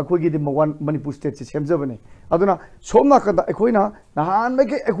अखोई की one Manipur state से semjabane aduna somna kada अखोई ना नहान में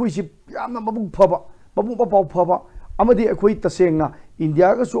के अखोई से याम मबुग फबा मबुग पाव फबा amadi अखोई तसेंगना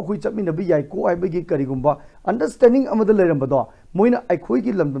India का सो अखोई चमिनबि याई को आइबगी करिगुंबा understanding amada लेरमबदो मोइना अखोई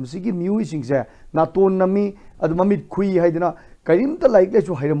की लमदम सिगी म्यूई सिंगसे नातोन नमी अद ममित खुई हाइदना करीमता लाइक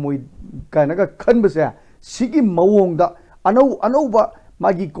लेसु हाइरमोई कानगा खनबसे सिगी मवोंगदा अनौबा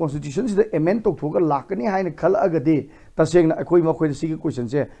मागी कॉन्स्टिट्यूशन से एमेंड तौथोगा लाकनी हाइन खलअगदे तसेंगना अखोई मखोई सिगी क्वेश्चन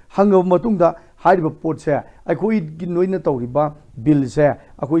से हंगब मतुंगदा हाइब पोट से अखोई की नोइना तौरिबा बिल से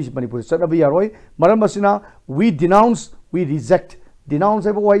अखोई Manipur चनबा यारोय मरमसिना we denounce we reject denounce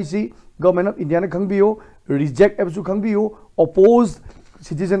है वाइसी गवर्नमेंट ऑफ इंडिया ने खंगबियो रिजेक्ट एबसु खंगबियो ओपोज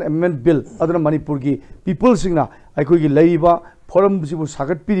सिटीजन अमेंडमेंट बिल अदना मणिपुर की पीपल सिंगना अखोई की लैबा फोरम सिबु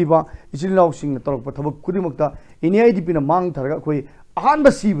सागत पिरिबा इचिल नाउ सिंग तोरक थबक खुदिमक्ता एनआईडीपी ना मांग थरगा अखोई अहानबा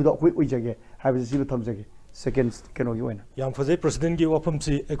सिबदो अखोई ओइजगे हाइबे सिबु थमजगे सेकेंड केनो की ओइना याम फजे प्रेसिडेंट की वफम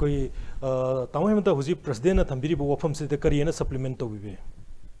से अखोई तामहेमता हुजी प्रेसिडेंट ना थंबिरिबो वफम से करियना सप्लीमेंट तौबिबे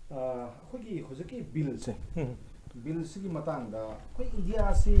अखोई हुजकी बिल से बिल से की मतंग दा कोई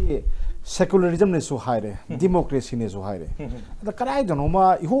इंडिया से सेकुलरिज्म ने सो हाइरे डेमोक्रेसी ने सो हाइरे अदा कराय दनोमा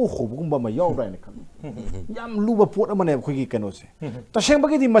इहो खोबगुंबा मा यावरायने खन याम लुबा पोट अमने अखोई कनो से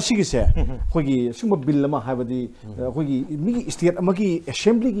तसेंबगी दि मसिगी से अखोई सिंबा बिल अमा हाइबदी अखोई मिगी स्टेट अमगी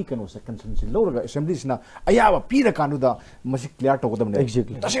असेंबली की कनो से कंसर्न से लोरगा असेंबली सिना अयाबा पीरा कानुदा मसि क्लियर तोगदमने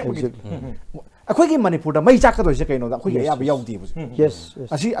एक्जेक्टली तसेंबगी अखोई की मणिपुर दा मई चाकदो से कइनो दा अखोई अयाबा यावदी यस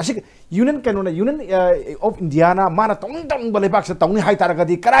असी यूनियन कनो ना यूनियन ऑफ इंडिया ना माना तोंग बलेबाक से तोंग हाई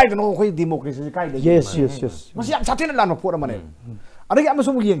तारगदी कराय दनो अखोई डेमोक्रेसी काय दे यस यस यस मसि याम साथेना लानो पोर मने अदगी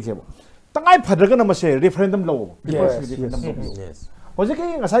अमसुम येंगसेबो तंगाई फदरगना मसे referendum low Yes. होजेके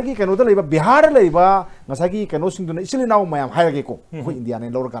ngасagi kano da leiba bihar leiba ngasagi kano singduna isili naw mayam hairage ko ko india ne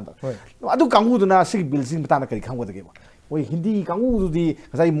lor kanda adu kangu duna sig bill sing batana kari khangwa dage ba oi hindi kangu du di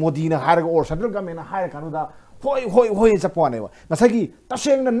ngasai modi na hairage or central government na hair kanu da hoi sapone ba ngasagi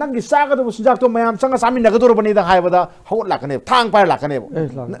taseng na nangi saga do sinjak to mayam sanga sami nagador bani da haiba da hot lakane thang par lakane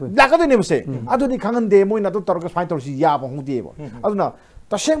lakade ne bse adu di khangan de moi na to torga find tor si ya ba hudi ba aduna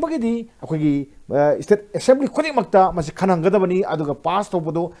तसेंग बगी अखोगी state assembly खुदिमक्ता मसे खनंगदबनी अदुगा पास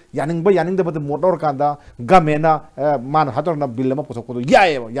तोबदो Yaning यानिंगदबद motor कांदा गमेना मान हातरना bill मा पोसोकदो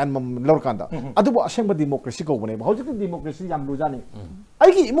याए यान लौर कांदा अदुबो असेंग democracy कोबने हौजिक democracy याम लुजाने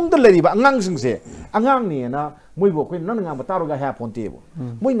आइगी इमुंग लेरिबा अंगांग सिंगसे अंगांग नेना मोइबो कोइ ननंगा मतारोगा हा पोंतेबो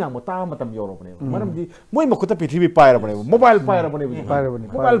मोइना मता मतम योरोबने मरमदि मोइ मखुता पृथ्वी पायरबने मोबाइल पायरबने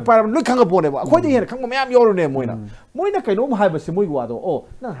मोबाइल पायरबने लुइ खंगा पोनेबो अखोइदि हेन खंगा मयाम योरोने मोइना कैनोम हाइबसे मोइ वादो ओ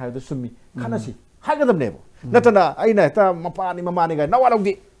नन हाइदो सुमि खानासी हागदमनेबो नतना आइना ता मपानी ममानी गाय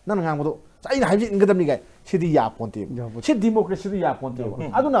नवालौदि none ngamdo aina haji ingadamni गाय सिदी या पोंते सि डेमोक्रेसी या पोंते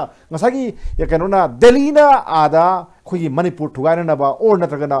अदुना ngasagi ya kanona delhi na ada खोई मणिपुर थुगाइनबा और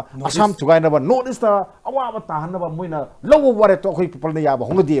नत्रगना Assam थुगाइनबा north east अवाब ताहनबा Moina love वारे तो खोई पीपल ने याबा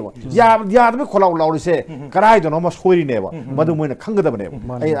होंगदेबा याद में खोलाउ लाउरिसे कराय दनो म सोरिनेबा मदु मोइना खंगदबने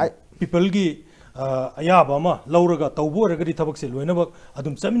पीपल की अयाबा मा लौरगा तौबो रगदी थबक से लोइनबा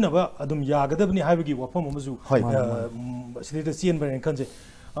अदुम चमिनबा अदुम यागदबनी हाइबगी वफम अमजु सिदेदा सियन बरेन खनजे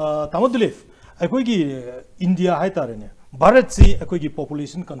तामदुलेफ अखोई इंडिया हाय तारेने भारत से अखोई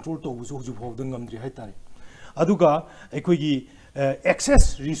पॉपुलेशन कंट्रोल तौबुसु हुजु फौदन ngамद्रि हाय तारे अदुगा अखोई एक्सेस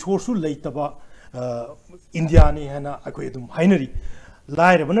रिसोर्स लेतबा इंडिया ने हैना अखोई अदुम हाइनरी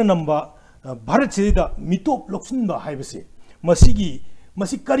लाइरबना नंबा भारत से दा मिटोप लोक्सिनबा हाइबसे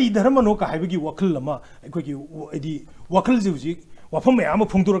मसी करी धर्मनो का हाइबगी वखल लमा अखोई एदी वखल जुजी वफम याम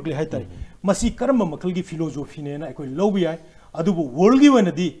फुंगदुरकले हाय तारे मसी कर्म मखल की फिलोसॉफी ने ना अखोई लौबि याय अदुबो वर्ल्ड की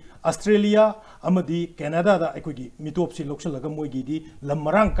वनदी ऑस्ट्रेलिया अमदी कनाडा दा अखोगी मिटोप से लोकसलगा मोइगी लम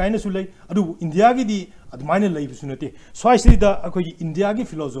मरांग कायना सुलै अदु इंडिया गी दी अदमाइना लैबसु नते स्वाइसिदा अखोगी इंडिया गी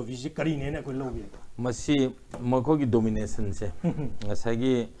फिलोसॉफी से करीने ने अखोई लौबे मसी मखोगी डोमिनेशन से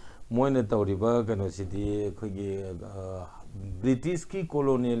ngसागी मोइना तौरिबा कनो सिदी अखोगी ब्रिटिश की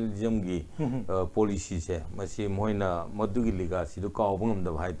कोलोनियलिज्म की पॉलिसी से मसी मोइना मदुगी लिगासी दो कावबंगम द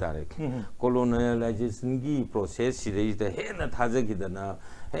भाई तारे कोलोनियलाइजेशन की प्रोसेस सिदे हेना थाजगिदना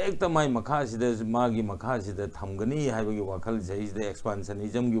हेक्ता माई मखा सिदे मागी मखा सिदे थमगनी हाइबगी वाखल से इस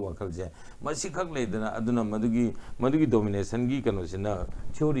एक्सपेंशनिज्म की वाखल से मसी खक लेदना अदुना मदुगी डोमिनेशन की कनो सिना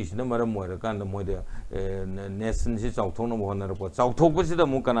थ्योरी सिना मरम मोइरा कांदा मोइदे नेशन से चाउथोनो होनर पो चाउथोक सिदा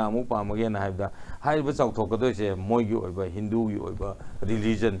मु कना मु पामगे ना हाइबदा हाइबा चाउथोकदो से मोइगी ओइबा हिंदू की ओइबा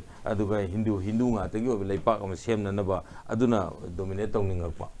रिलीजन अदुगा हिंदू ngaतगी ओइबा लेपाक अम सेमननबा अदुना डोमिनेट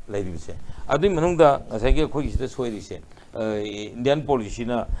तौनिंगपा लैदिबसे अदुइ मनुंगदा असाइगे खोगी सिदा सोइरिसे इंडियन पॉलिसी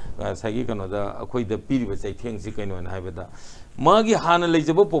ना साइगी कनोदा अखोइदा पीरिबा चैथेंगसि कैनो ना हाइबदा मागी हाना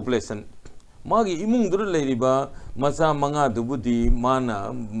लेजबो पॉपुलेशन मागी इमुंगदुर लेरिबा मसा मंगा दुबुदी माना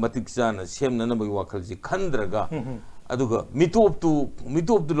मतिकसाना सेमननबगी वाखलसि खंद्रगा अदुगा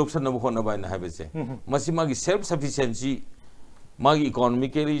मिटोप लोकसन होना बायना हाइबसे मसी मागी सेल्फ सफिशिएंसी मागी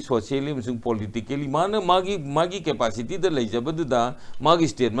इकोनॉमिकली सोशली मसुंग पॉलिटिकली मागी कैपेसिटी द लेजबदुदा मागी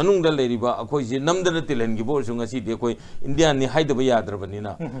स्टेट मनुंग द लेरिबा अखोइ जे नमदन तिलहनगी बोरसुंग असि दे कोइ इंडिया नि हाइदबा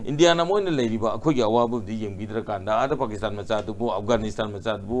याद्रबनिना इंडिया ना मोइन लेरिबा अखोइ गे अवाबु दि येंगिद्र कांदा आदा पाकिस्तान मचा दुबु अफगानिस्तान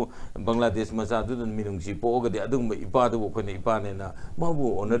मचा दुबु बांग्लादेश मचा दुदन मिनुंगसि पोगदे अदुंग इपादु अखोइने इपानेना माबु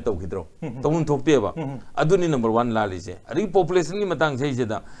ओनर तौगिद्रो तौन थोक्तेबा अदुनि नंबर 1 लालिसे अरि पॉपुलेशन की मतंग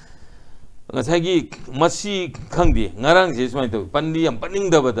सेदा ngसागी मसी खंगदी ngarang je smai to pandi am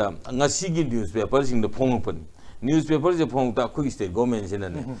paningdabada ngasi newspaper sing the phongpani newspaper je phongta khu state government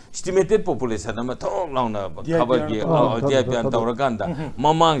sinane estimated population ama thok launa khabar gi diapian tawrakanda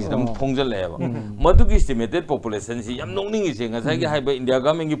mamang jidam phongjal madu gi estimated population si yam nongning ise ngasagi haiba india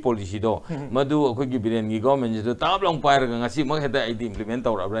government gi policy do madu khu gi biren gi government je tab long pair ga ngasi mak heta id implement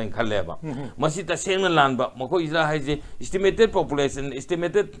tawra brain khalleba masi ta sengna lanba mako ira haije estimated population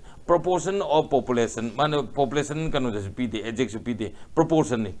estimated proportion of population man population kanu je pd adjective pd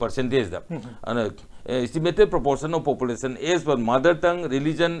proportion ni percentage da ana estimated proportion of population as per mother tongue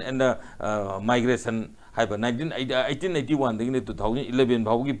religion and migration haiba 1881 dagini 2011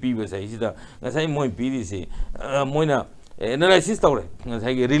 bhawgi piba sai sida ngasai moi piri se moina analysis tawre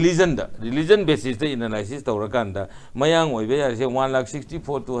ngasai ge religion basis the analysis tawra kanda mayang oibe ya se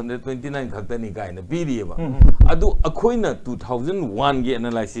 1,64,229 khaktani kaina piri ba adu akhoina 2001 ge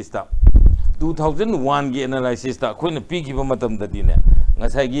analysis ta 2001 ge analysis ta akhoina pi gi ba matam da dine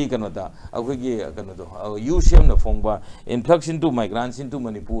ngasagi kanota akhoi kanodo UCM na phongba influx into migrants into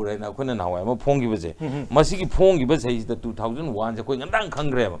Manipur na akhona nawai ma phonggi base masi gi phonggi base is the 2001 je koi ngandang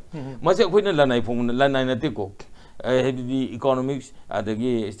khangre ba masi akhoi na lanai phong lanai na te ko the economics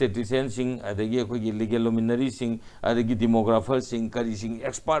adagi statisticians sing adagi akhoi legal luminaries sing adagi demographers sing kari sing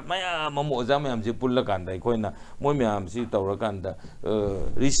expert maya mamu oja mayam je pulla kanda akhoi na moi mayam si tawra kanda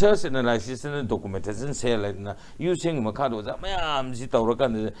research analysis and documentation sale na using makado oja mayam si tawra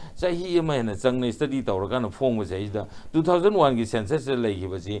kanda sahi ma na changne study tawra kana phong ba sai da 2001 gi census lai gi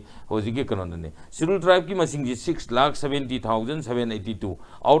basi hoji ge kanon ne scheduled tribe ki masing ji 6,70,782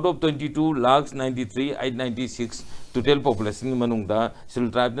 out of 22,93,896 total population manung da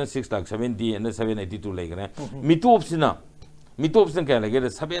scheduled tribe na 6,70,000 and 782 lai gane mitopsina kya lage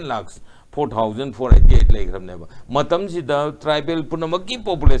 7,04,488 lai gram ne ba matam si da tribal punamaki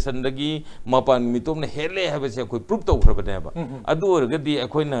population dagi mapan mitop na hele have se koi proof to khra ba ba adu orga di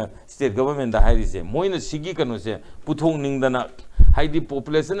akoina state government da hairi se moina sigi kanu se puthong ningdana haidi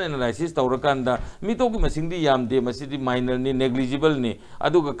population analysis tawrakanda mitogi masingdi yamde masidi minor ni negligible ni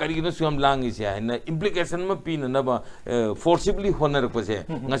aduga karigino suam langi se haina implication ma pin na ba forcibly honor ko se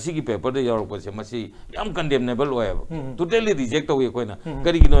ngasi gi paper de yor ko se masi yam condemnable oya totally reject awe koina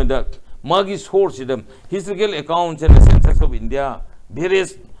karigino da magi source idam historical accounts and census of India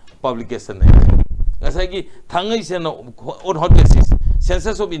various publication asagi thangai se no on hot basis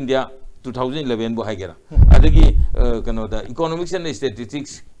census of India 2011 bo haigera adagi kano da economics and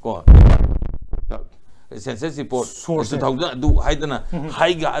statistics ko census report 2000 adu haidana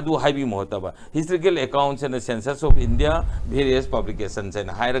haiga adu haibi mohtaba historical accounts and census of India various publications and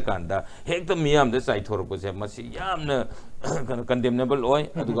higher kanda hekta miyam da sai thor ko se masi yamna condemnable oi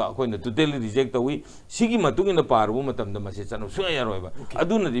aduga akoina totally reject wi sigi matung ina parbu matam da masi chanu su ya roiba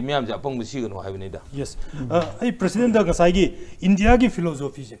aduna di miyam ja apang masi gano haibini da yes ai president da gasai gi India gi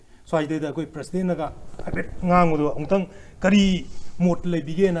philosophy se so ai da koi president ga abet ngang do angtang kari mot le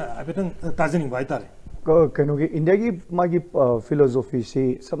bige na abetang tajani bai tare कहीं India की मागी philosophy से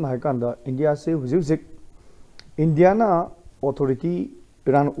सब है कांदा India से हुजिक India ना authority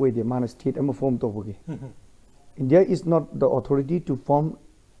run हुए दे मान स्टेट एम फॉर्म तो होगी India is not the authority to form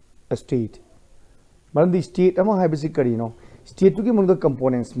a state मरम दी स्टेट एम है बेसिक करी नो स्टेट की मंग द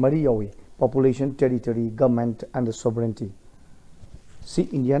कंपोनेंट्स मरी यावे population territory government and the sovereignty C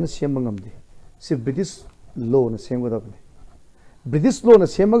India ने सेम मंगम दे सिर्फ ब्रिटिश लॉ ने सेम गदा बने ब्रिटिश लॉ ने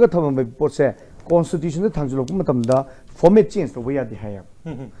सेम गदा थम में पोसे कॉन्स्टिट्यूशन ने थांजलो को मतलब दा फॉर्मेट चेंज तो वया दे है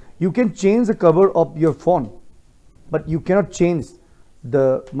you can change the cover of your phone but you cannot change the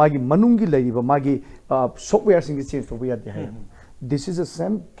magi manungi laiba magi software sing change to we at the this is the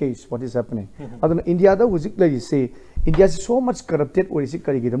same case what is happening adana india da huzik lai say india is so much corrupted or is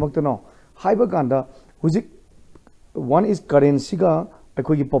kari gi damak no haiba ganda huzik one is currency ga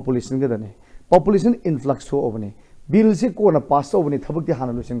akoi gi population ga dane population influx so obne bill se ko na pass obne thabak de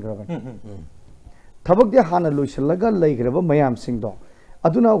hana lotion gra thabak de hana lotion laga lai gra mayam sing do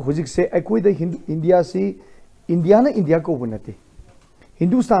aduna huzik se akoi da india se India ने India को बनते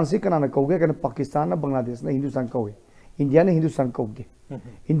हिंदुस्तान से कना कहोगे कना पाकिस्तान ना बांग्लादेश ने हिंदुस्तान कहोगे इंडिया ने हिंदुस्तान कहोगे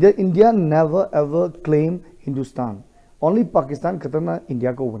India never ever claim Hindustan only Pakistan खतना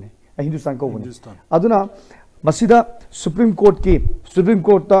इंडिया को बने हिंदुस्तान को बने अदुना मसीदा सुप्रीम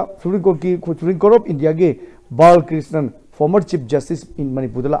कोर्ट ऑफ इंडिया के Balakrishnan former chief justice in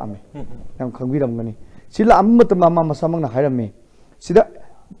Manipur ला आमे हम खंगबिरमगनी सिला अम्मत मामा मसामंगना हायरमे सिदा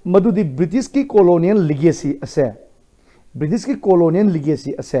मधुदी ब्रिटिश की कॉलोनियल लिगेसी असे ब्रिटिश की कॉलोनियल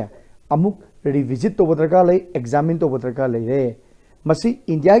लिगेसी असे अमुक रिविजिट तो दरकार ले एग्जामिन तो दरकार ले रे मसी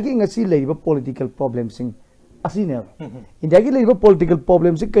इंडिया की ngasi लेबा पॉलिटिकल प्रॉब्लम सिंग असी ने इंडिया की लेबा पॉलिटिकल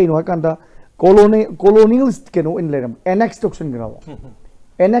प्रॉब्लम से कई नो कांदा कॉलोनियल केनो इन लेरम एनेक्स टॉक्सन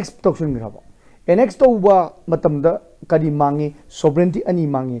ग्रावा एनेक्स तो बा मतम दा कदी मांगे सोवरेनिटी अनि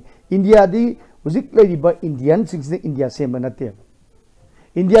मांगे इंडिया दी हुजिक लेबा इंडियन सिंग ने इंडिया से मनते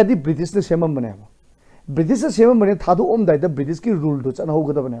इंडिया दी ब्रिटिश ने सेम बने ब्रिटिश ने सेम बने थादो ओम दाइदा ब्रिटिश की रूल दो चना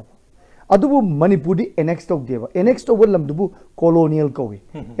होगदा बने अदुबु मणिपुर दी एनेक्स टॉक देबा एनेक्स टॉक लमदुबु कॉलोनियल कोवे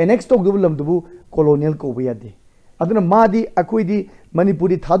एनेक्स टॉक दुबु लमदुबु कॉलोनियल कोवे यादे अदुना मादी अकोई दी मणिपुर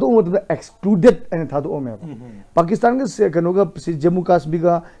दी थादो ओम एक्सक्लूडेड एने थादो ओम पाकिस्तान के से कनोगा जम्मू कश्मीर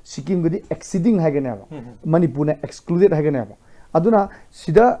का सिक्किम गदी एक्सीडिंग हागने मणिपुर ने एक्सक्लूडेड हागने अदुना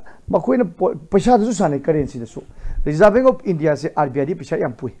सिदा मखोइना पैसा दसु साने करेंसी दसु रिजर्व बैंक ऑफ इंडिया से आरबीआई दी पैसा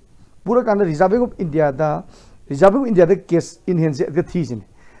याम पुई पूरा कांदा रिजर्व बैंक ऑफ इंडिया दा केस इन हैंड से द थी जिने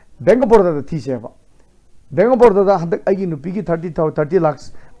बैंक ऑफ बड़ौदा दा थी से बैंक ऑफ बड़ौदा दा हंदक आगी नुपी की 30 लाख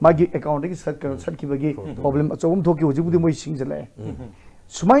मागी अकाउंट की सट की बगी प्रॉब्लम अचोम थोकी होजी बुदी मोई सिंग जले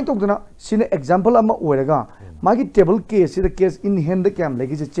सुमाइन तोकदना सिने एग्जांपल अमा ओरेगा मागी टेबल केस से the case in hand the cam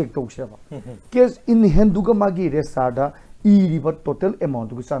लेगी से चेक तोक सेबा केस इन हैंड दुगा मागी रेस्टारदा ईरिबा टोटल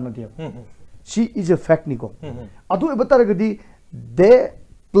अमाउंट को साना दिया she is a fact nico adu ebataragadi they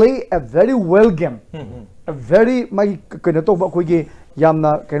play a very well game a very my kena to ba khoi ge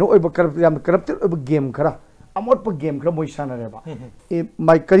yamna keno oiba yam corrupted oiba game khara amot pa game khara moi sana reba e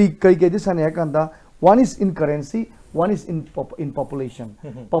my kari ge disane yakanda one is in currency one is in population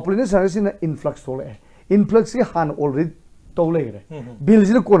is in influx tole influx ge han already tole re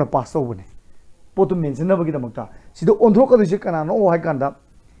bill jina kona pass to bune potu mention na bagi damakta sido ondro ka dise kana no hai kanda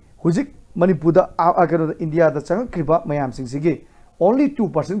huzik Manipur India चंगक्रीब ma'am Singh only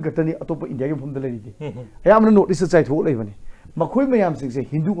 2% खतनी Atop India की मफम लेदी note इस चाइथो लेबने मखोई ma'am Singh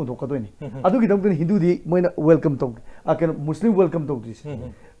Hindu ओंथोकदोनी Hindu दी Moina welcome तौ मुस्लिम welcome तौद्री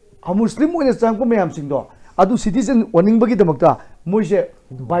Muslim चंगप ma'am Singh citizen ओनिंगबगी दमकता मोइसे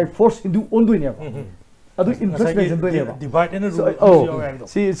by force Hindu ओंदोइने अदु influence दोइनेबा divide and rule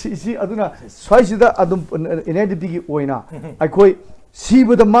सी अदुना स्वाइसिदा अदुम एनआईडीपी की ओइना अखोई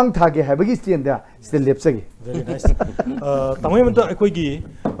सीबद मांग थागे हैबगी stand दा से लेपसगे वेरी नाइस तमय मंत अखोई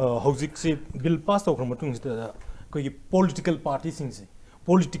हौजिक से बिल पास तौखर मतुंग से अखोई पॉलिटिकल पार्टी सिंग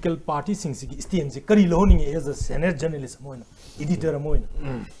से स्टैंड से करी loaning as a senior journalist Moina editor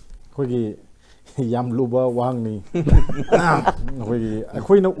Moina अखोई याम लुबा वांगनी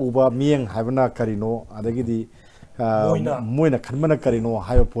अखोई न उबा मियंग हाइबना करिनो अदगिदी मोइना खनमना करिनो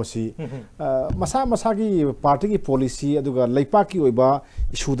हायो पोसी मसा मसा की पार्टी की पॉलिसी अदुगा लैपा की ओइबा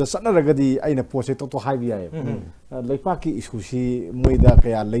इशू द सनरगदी आइना पोसे तो हाइबि याय लैपा की इशू सी मोइदा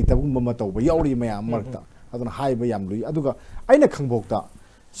कया लैतबुम बम तौबा याउरी मया मरता अदुना हाइबा याम लुई अदुगा आइना खंगबोक्ता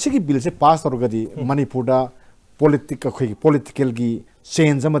सिगी बिल से पास तौरगदी मणिपुर दा पॉलिटिकल की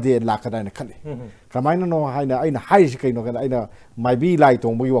चेंज अमदे लाखदाइन खले कमाइना नो हाइना आइना हाइस कइनो गदा आइना माइबी लाई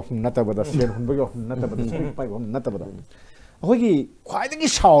तोंबगी वफुम नतबदा सेन हुनबगी वफुम नतबदा स्पिक पाइ वफुम नतबदा अखोगी ख्वाइदगी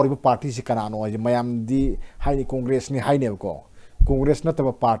सावरिबा पार्टी से कनानो मयाम दी हाइनी कांग्रेस नि हाइनेबको कांग्रेस नतब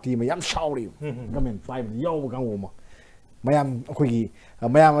पार्टी में याम शाउरी गवर्नमेंट पाइब याव गांव म मयाम अखोगी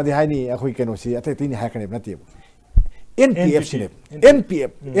मयाम अदि हाइनी अखोई केनोसी अते तिनि हाकने नते NPF सिने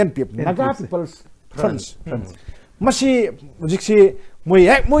NPF नागा पीपल्स फ्रंट्स मसी मुजिकसी मोय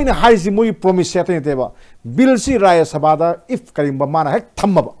हेक मोयना हाइसि मोय प्रॉमिस सेते नेतेबा बिल सी राज्य सभा दा इफ करिंबा माना हेक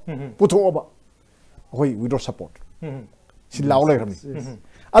थम्मबा पुथोबा होय we don't support si lau lai rami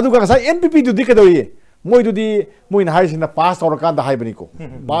adu ka sai NPP du dikadoi moi du di moi na haisina pass aur kan da hai bani ko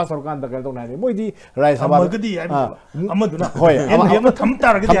pass aur kan da kal to na moi di rai sabha amagadi amaduna hoy ama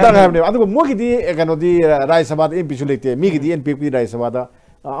thamtar gadi adu moi ki di ekano di rai sabha da MP su lekte mi ki di NPP rai sabha da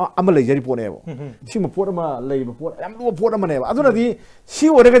ama lei jari pone bo si mo pora ma lei bo pora am do pora ma ne ba adu na di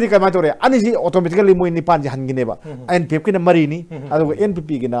si ore ga di ka ma tore ani si automatically moi nipan ji han gi ne ba NPP ki na mari ni adu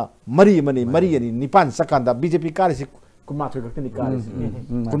NPP ki na mari mari ni nipan sakanda BJP kar si कुमा थोगक्तनी कारिस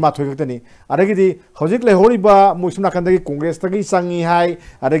कुमा थोगक्तनी अरगिदी हजिक लेहोरिबा मोइसुना कंदगी कांग्रेस तगी संगी हाय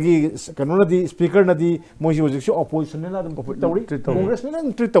अरगी कनोनदी speaker नदी मोइसि हजिक सो opposition ने लादम तौरी कांग्रेस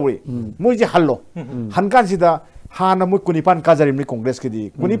ने treat तौरी मोइजि hello हनकान सिदा हाना मु कुनिपान काजरिमनि कांग्रेस केदी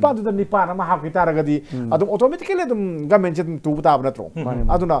कुनिपान दुदा निपान मा hockey तारगदी अदम automatically अदम government से तु ताब नत्रो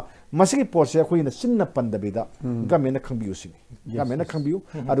अदुना मसिगी पोर्से अखोइना सिन्ना पंदबेदा गवर्नमेंट ना खंबियु सिंग गवर्नमेंट ना खंबियु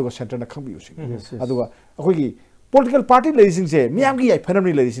अदुगा सेंटर ना खंबियु सिंग अदुगा अखोइगी political party ladies se miam gi ai phanam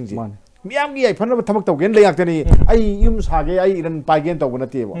ni ladies se miam gi ai phanam thamak taw gen layak tani ai yum sage ai iran pai gen taw na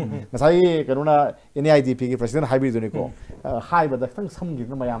te bo nasai kanuna NIDP gi president hybrid ni ko hai ba da thang sam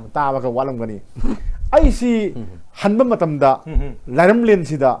gi na mayam ta ba ka walam gani ai si hanba matam da laram len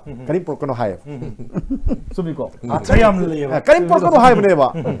si da kari porkono hai sumi ko achayam le kari porkono hai bane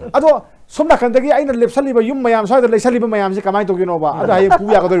ba ado somna kandagi aina lepsali ba yum mayam sa da lesali ba mayam se kamai to gino ba ada hai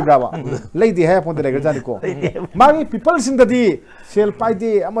puya ka do bra ba leidi hai pon de le jani ko magi people sin da di sel pai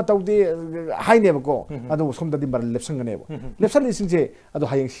di ama taw di hai ne ba ko ado somda di bar lepsang ne ba lepsali sin je ado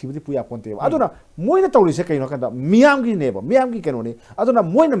hayang sibudi puya pon te ba ado na moina tawri se kaino kanda miyam gi ne ba miyam gi keno ne ado na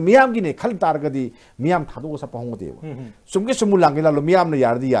moina miyam gi ne khal tar ga di miyam thado sa pahong de ba sumge sumu langi la lo miyam na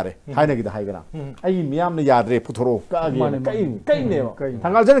yar di yare hai na gi da hai gana ai miyam na yar re puthoro ka gi kai ne ba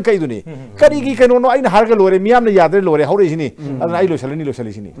thangal jan kai du ni kari gi keno no aina har ga lore miyam na yadre lore haure sini adana ai lo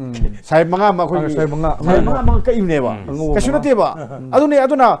sali sini sai manga ma khoi sai manga kai ne ba kasuna te ba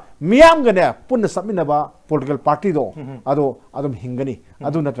aduna miyam ga ne punna sabina ba political party do adum hingani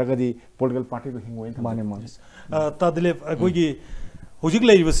aduna tragadi political party do hingoi mane tadile koi gi hojik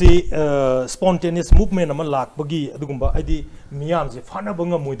leibasi spontaneous movement ama lakbagi adugumba aidi miyam je fana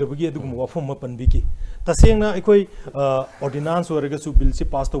banga moidabagi adugumba wafum ma panbiki tasengna akoi ordinance oraga su bill si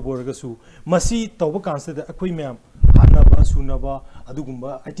pass to boraga su masi tawba kanse da akoi miyam hanaba sunaba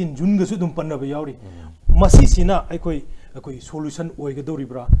adugumba 18 june ga su dum panaba yauri masi sina akoi solution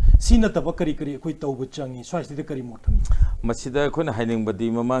oigadoribra sina taba kari akoi tawba changi swaisi de kari motham masida khona haining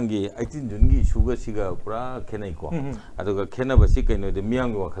badi mamangi 18 june gi suga siga pura khenai ko aduga khena basi kaino de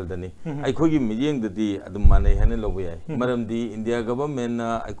miyang wakhal dani aikoi gi miyeng dadi adum manai hane lobu yai maramdi India government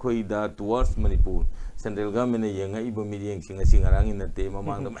na aikoi da towards Manipur central government yenga ibo miyeng singa rangi na te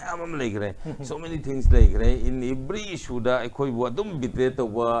mamang da mayam legre so many things legre in every issue da aikoi bu adum bitre to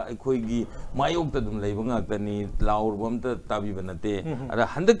wa aikoi gi mayok ta dum leiba ngak tani laur bom ta tabi banate ara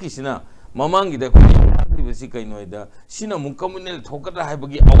handaki sina mamangi da ko basi kaino da sina mu communal thokata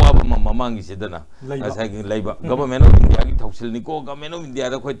haibagi awaba mamangi sedana asai gi leiba government of India gi thausil ni ko government of India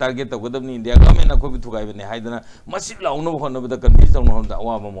da koi target to godam ni India government na ko bi thugai bane haidana masik launa ko na da convince na honda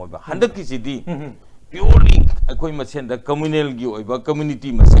awaba mo ba handaki sidi purely akoi masen da communal gi oiba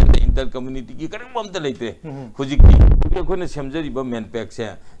community masen da inter community gi karim bam ta leite hujik ki akoi na semjari ba main pack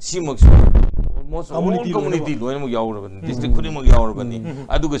se simak almost community loin mo yaur ban district khuni mo yaur ban ni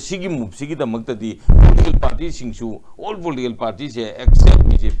aduga sigi move sigi da makta di political party singsu all political parties se except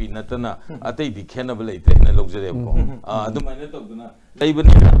BJP natana atai bi khena ba leite na logjare ko adu mane to duna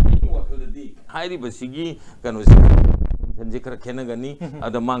leibani wakhal di hairi ba sigi kanu Sanjay खर खेनगनी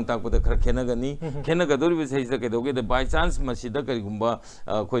अद मांग ताकपद खर खेनगनी खेनगदोरि बे सहिदा केदोगे the by chance मसिदा करिगुंबा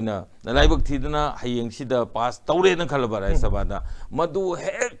खोइना लाइबक थिदना हयेंग सिदा पास तौरे न खलबा राय सभादा मदु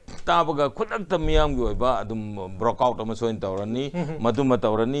हेक ताबगा खुदक त मियाम गि ओइबा अदुम broke out अम सोइन तौरनी मदु म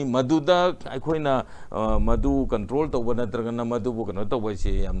तौरनी मदुदा खोइना मदु control तौबा नत्रगना मदु बु कनो तौबा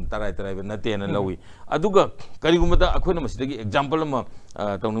से यम तराय तराय नते न लवी अदुगा करिगुंबा दा खोइना मसिदगी एग्जांपल म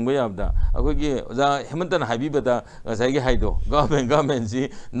तौनिंबा याबदा अखोगी ओजा हेमंतन हाइबीबदा गसाइगे हाइदो गवर्नमेंट सी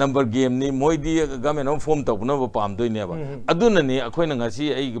नंबर गेम नि मोइदी government of form तौबनबो पामदोइनेबा अदुननी अखोइना ngasi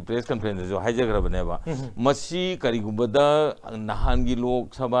ai press conference जो हाइजग्रबनेबा मसी करिगुबदा नहानगी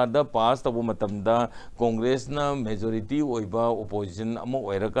लोक सभा दा पास तबो मतमदा कांग्रेस ना मेजॉरिटी ओइबा ओपोजिशन अमो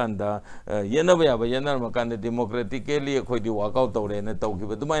ओइरकांदा येनबा याबा येनर मकान डेमोक्रेटिकली अखोइदी वर्कआउट तौरेना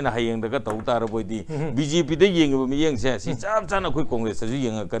तौगिबा दुमाइना हायेंग दगा तौ तारबोइदी बीजेपी दे येंगबा मियेंगसे सी चाप चाना अखोइ कांग्रेस जु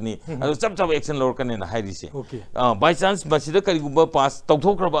येंगकनी अदु चाप चाप एक्शन लौरकने ना हाइरिसे बाय चांस मसीदा करिगुबा पास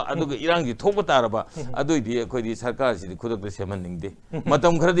तौथोखरबा अदुगा इरांगी थोबा तारबा अदुइदी अखोइदी सरकार सिदी खुदक सेमनिंगदे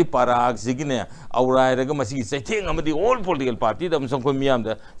मतम खरदी पाराग सिगिने औरायरगा मसी चैथेंग अमदी ऑल पॉलिटिकल पार्टी दम संखोइ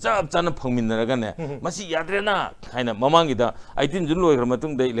मियामदा चाप चाना फंगमिनरगाने मसी याद्रेना हाइना ममांगिदा 18 जुन लोइखर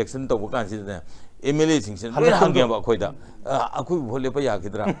मतुंगदा इलेक्शन तौबा कांसिदा एमएलए सिंगसे लोइ हांगेबा अखोइदा अखोइ भोले प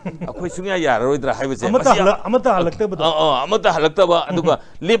यागिद्रा अखोइ सुंया याररोइद्रा हाइबसे अमता हलक्तबा अदुगा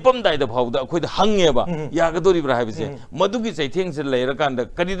लेपम दाइदा फाउदा अखोइदा हंगेबा यागदोरिब्रा हाइबसे मदुगी चैथेंग से लेरकांदा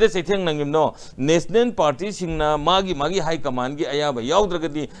करिदा चैथेंग नंगिमनो नेशनल पार्टी सिंगना मागी हाई कमांड की अयाबा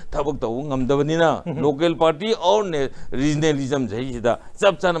याउद्रगदी थबक तौ ngамदबनिना लोकल पार्टी और रीजनलिज्म जहिदा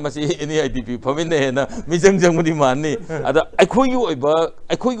सब चाना मसी एनआईडीपी फमिने हेना मिजंग जंगमुदी माननी अदा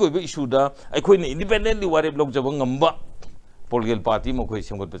अखोइगो इशूदा अखोइने इंडिपेंडेंटली वारेब लोक जब ngamba political party मखोइ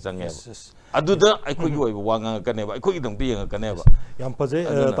सेमगत चंगे अदुदा अखोइगि ओइबा वांगा कनेबा अखोइगि दंति यंगा कनेबा याम पजे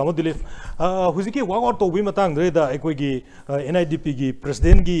तामो दिलीप हुजिकी वाक आउट तौबि मतंग द्रेदा अखोइगि एनआईडीपी गी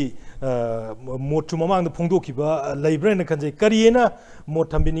प्रेसिडेंट गी मोटु ममांग फोंदोखिबा लैब्रेन खंजे करियेना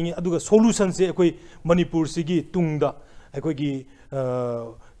मोट थंबिनिंग अदुगा सोल्यूशन से अखोइ मणिपुर सिगी तुंगदा अखोइगि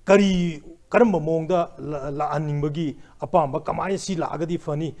करी करम मोंगदा लानिंगबगी अपाम कमाय सी लागदी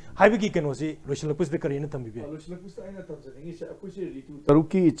फनी हाइबगी केनोसी लोइसलकपुसदे करियेना थंबिबे लोइसलकपुसदा आइना तंजनिंगी से अखोइसे रितु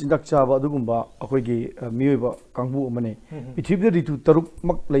तरुकी चिंदक चाबा अदुगुंबा अखोइगी मियोइबा कांगबु अमने पृथ्वीदे रितु तरुक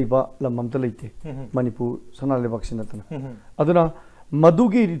मक लैबा लममता लैते मणिपुर सनालेबाक सिनतना अदुना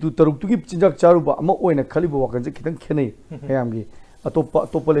मदुगी रितु तरुक्तुगी चिंदक चारुबा अमा ओइना खलिबा वाकनजे खितंग खेनै हैमगी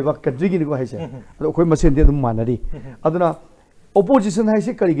अतोपा लेबा कंट्रीगी निको हाइसे अदो अखोइ मसेनदे दुम मानरी अदुना opposition hai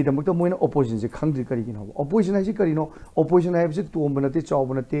se kari gi damak ta moina opposition se khangji kari gi no opposition hai se kari no opposition hai se tom banate chaw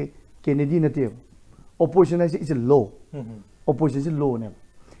banate kennedy nate opposition hai se is a law opposition is law ne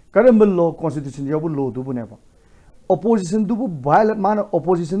karam law constitution ya bu law du bu ne ba opposition du bu violate man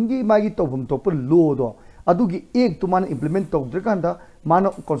opposition gi magi tobum to per law do adu gi ek tu man implement to drakanda man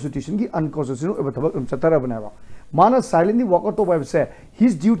constitution gi unconstitutional eba thabak chatara bana ba man silently walk out to by say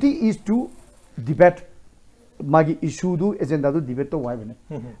his duty is to debate magi issue du agenda du debate to why bane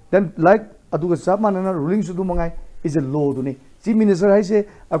then like aduga sab manana ruling su du mangai is a law du ne chief minister hai se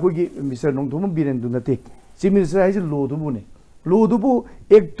akoi gi Mr. Nongthom Biren du nate chief minister hai se law du bu ne law du bu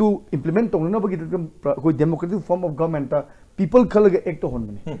ek to implement to na bagi koi democratic form of government ta people khalaga act to hon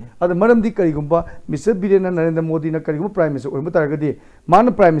bane ad maram di kari gumba Mr. Biren Narendra Modi na kari gumba prime minister oima taraga di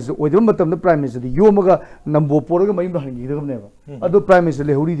man prime minister oidam matam na prime minister di yomaga nambo poroga mayim da hangi da ne ba adu prime minister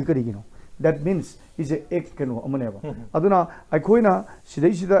le hori di kari gi no that means is a ek keno amaneba aduna aikoina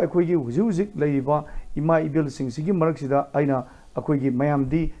sidai sida aikoigi huji leiba ima ibel sing sigi marak sida aina akoigi mayam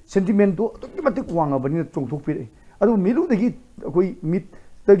di sentiment to matik wanga bani chongthok pire adu milu dagi akoi mit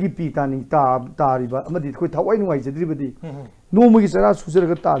tagi pi tani ta riba amadi khoi thawai nuai jadri badi no mugi sara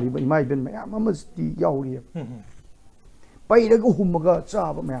suseraga ta riba ima ibel mayam amasti yauri pairaga hummaga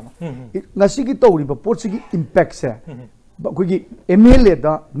chaba mayam ngasi gi tawriba potsigi impact se कोई MLA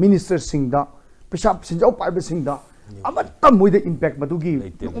दा minister Singh दा पेशाब सिंजाव पाइबे सिंह दा अमत तम मोइदे impact मदुगी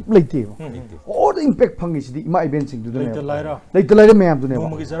लेते और impact fungi सिदी इमा इवेंट सिंह दुने लेते लाइरा मैम दुने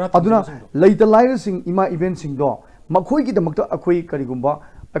अदुना लेते लाइरा सिंह इमा इवेंट सिंह दो मखोई की दमकता अखोई करिगुंबा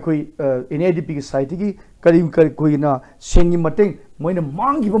अखोई NADP की साइट की करी कोई ना सेंगी मटेंग मोइना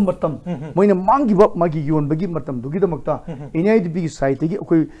मांगिबा मतम मोइना मांगिबा मागी योनबगी मतम दुगी दमकता NADP की साइट की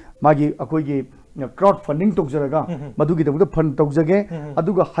अखोई मागी अखोई की crowd funding tokjaraga madugi da fund tokjage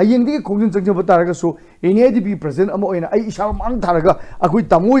aduga hayeng di khongjin changja bataraga so NADP president ama oina ai isa mang tharaga akoi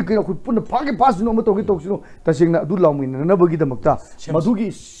tamoi ke akoi pun phage pass no ma togi toksino tasingna adu lawmin na bagi da makta madugi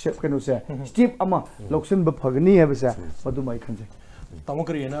keno se step ama loksin ba phagni ha basa madu mai khanje tamo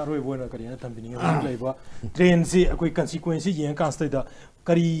kari na roi boina kari na tambini laiba train si akoi consequence yeng kan da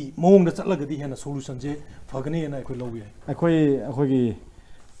kari mong da chatlaga di hena solution je phagni na akoi lowi akoi gi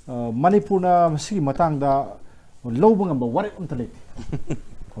Manipurna masi matangda lobang amba warek amta lete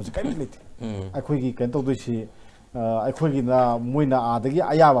hoje kai lete akhoi gi kan to doisi akhoi gi na moina adagi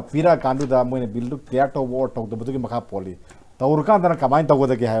ayaba pira kandu da moina build clear to war to the bugi makha poli tawur kan dana kamain taw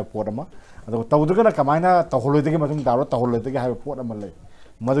da ge ha porama ado tawdu ga kamaina tawholoi de ge matung daro tawholoi de ge ha porama le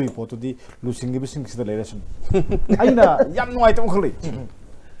madu gi potu di lusing gi bising sida leration aina yam noi tam kholi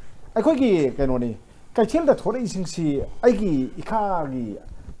ꯑꯩꯈꯣꯏꯒꯤ ꯀꯩꯅꯣꯅꯤ ꯀꯩꯊꯦꯜꯗ ꯊꯣꯔꯛꯏꯁꯤꯡꯁꯤ ꯑꯩꯒꯤ ꯏꯈꯥꯒꯤ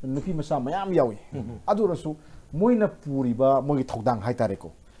ꯅꯨꯄꯤ ꯃꯆꯥ ꯃꯌꯥꯝ ꯌꯥꯎꯏ ꯑꯗꯨꯔꯁꯨ ꯃꯣꯏꯅ ꯄꯨꯔꯤꯕ ꯃꯣꯏꯒꯤ ꯊꯧꯗꯥꯡ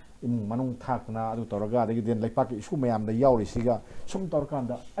ꯍꯥꯏꯇꯥꯔꯦꯀꯣ ꯏꯃꯨꯡ ꯃꯅꯨꯡ ꯊꯥꯛꯇꯅ ꯑꯗꯨ ꯇꯧꯔꯒ ꯑꯗꯒꯤꯗꯤ ꯂꯩꯄꯥꯛꯀꯤ ꯏꯁꯨ ꯃꯌꯥꯝꯗ ꯌꯥꯎꯔꯤꯁꯤꯒ ꯁꯨꯝ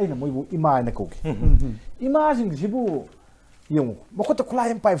ꯇꯧꯔꯀꯥꯟꯗ ꯑꯩꯅ ꯃꯣꯏꯕꯨ ꯏꯃꯥ ꯍꯥꯏꯅ ꯀꯧꯈꯤ ꯏꯃꯥꯁꯤꯡꯁꯤꯕꯨ ꯌꯦꯡꯉꯨ ꯃꯈꯨꯠꯇ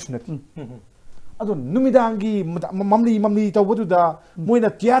ꯈꯨꯠꯂꯥꯏ ꯑꯃ ꯄꯥꯏꯕꯁꯨ ꯅꯠꯇꯦ ꯑꯗꯣ ꯅꯨꯃꯤꯗꯥꯡꯒꯤ ꯃꯝꯂꯤ ꯇꯧꯕꯗꯨꯗ ꯃꯣꯏꯅ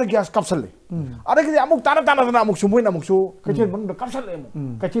ꯇꯤꯌꯥꯔ ꯒ꯭ꯌꯥꯁ ꯀꯥꯞꯁꯜꯂꯦ ꯑꯗꯒꯤꯗꯤ ꯑꯃꯨꯛ ꯇꯥꯟꯅꯗꯅ ꯑꯃꯨꯛꯁꯨ ꯃꯣꯏꯅ ꯑꯃꯨꯛꯁꯨ ꯀꯩꯊꯦꯜ ꯃꯅꯨꯡꯗ ꯀꯥꯞꯁꯜꯂꯦ ꯑꯃꯨꯛ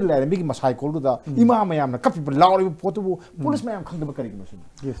ꯀꯩꯊꯦꯜ ꯂꯥꯏꯔꯦꯝꯕꯤꯒꯤ ꯃꯁꯥꯏ ꯀꯣꯜꯗꯨꯗ ꯏꯃꯥ ꯃꯌꯥꯝꯅ ꯀꯞꯄꯤꯕ ꯂꯥꯎꯔꯤꯕ ꯄꯣꯠꯇꯨꯕꯨ ꯄꯨꯂꯤꯁ ꯃꯌꯥꯝ ꯈꯪꯗꯕ ꯀꯔꯤꯒꯤꯅꯣ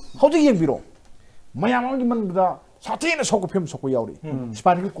ꯁꯤꯅꯤ ꯍꯧꯖꯤꯛ ꯌꯦꯡꯕꯤꯔꯣ ꯃꯌꯥꯝ ꯑꯃꯒꯤ ꯃꯅꯨꯡꯗ ꯁꯥꯊꯤꯅ ꯁꯣꯛꯄ ꯐꯤꯂꯝ ꯁꯣꯛꯄ ꯌꯥꯎꯔꯤ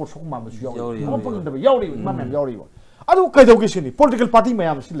ꯁ꯭ꯄꯥꯏꯅꯦꯜ ꯀꯣꯔꯗ ꯁꯣꯛꯄ ꯃꯥꯟꯕꯁꯨ ꯌꯥꯎꯔꯤ ꯍꯧꯒꯠꯄ ꯉꯝꯗꯕ ꯌꯥꯎꯔꯤꯕ ꯏꯃꯥ ꯃꯌꯥꯝ ꯌꯥꯎꯔꯤꯕ ꯑꯗꯨ ꯀꯩꯗꯧꯒꯦ ꯁꯤꯅꯤ ꯄꯣꯂꯤꯇꯤꯀꯦꯜ ꯄꯥꯔꯇꯤ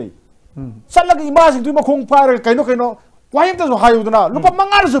ꯃꯌꯥꯝ ꯑꯁꯤ ꯂꯩ ꯆꯠꯂꯒ ꯏꯃꯥꯁꯤꯡꯗꯨꯒꯤ ꯃꯈꯣꯡ ꯄꯥꯏꯔꯒ ꯀꯩꯅꯣ ꯋꯥꯍꯩꯝꯇꯁꯨ ꯍꯥꯏꯌꯨꯗꯅ ꯂꯨꯄꯥ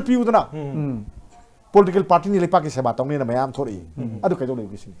 5ꯁꯨ ꯄꯤꯌꯨꯗꯅ ꯄꯣꯂꯤटिकल पार्टी ने लेपा के सेवा तौने ना मैम थोड़ी अदु कदो ले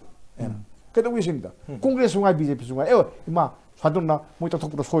गिसिन कदो गिसिन दा कांग्रेस सुंगा बीजेपी सुंगा ए इमा फादुना मोय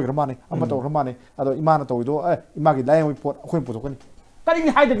तथोक सोय रमाने अमा तो रमाने अदो इमा ना तोइदो ए इमा की लाय पोट अखोय पुथोकनी करी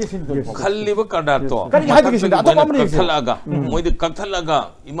हाइद गिसिन तो खल्लिबा कडार तो करी हाइद गिसिन अतो अमने कथलागा मोय दे कथलागा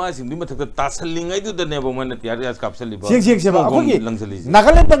इमा सिंग मथक तासलिंगाय दु दने बो मन तियार यास कापसलिबा सिंग सेबा अखोगी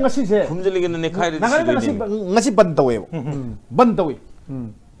नागालैंड दा ngasi से खुमजलिगन ने खाइ नागालैंड ngasi बंद तवे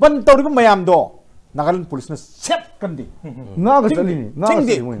बंद तौरिबा मयाम दो नागालैंड पुलिस ने सेट कंदी नागा चली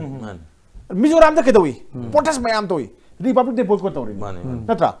चिंदी मिजोराम दा केदोई प्रोटेस्ट मयाम तोई रिपब्लिक डे बोयकॉट तौरी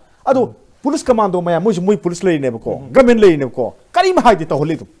नत्रा अदो पुलिस कमांडो मयाम मोय पुलिस लेनेबको गवर्नमेंट लेनेबको करीम हाइदे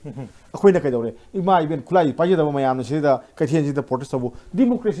तहोले दु अखोइना कैदौरे इमा इबेन खुलाई पाइजदब मयाम सिदा कैथेन सिदा प्रोटेस्ट तबु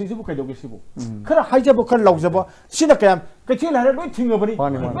डेमोक्रेसी सिबु कैदौगे सिबु खरा हाइजबो खर लाउजबो सिना कयाम कैथेन हारे लोइ थिंगबनी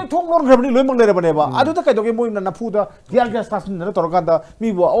लोइ थोंग लोन खरबनी लोइ मंग लेरबनेबा अदु त कैदौगे मोय नफुदा दियार ग्यास तासन न तोरगादा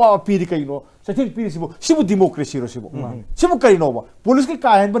मिबो अवा पीरि कैनो सथिन पीरि सिबु डेमोक्रेसी रो सिबु कैनोबा पुलिस के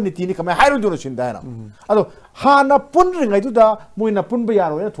काहेन बन नीति नि कमे हाइरो दुनो सिंदा हैना अदो हाना पुनरिङैदुदा मोयना पुनबा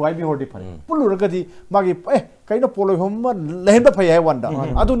यारो थुवाइ बि होर्दि फरे पुलुरगदि मागी कहीं पोलो हम लहन फै है वंदा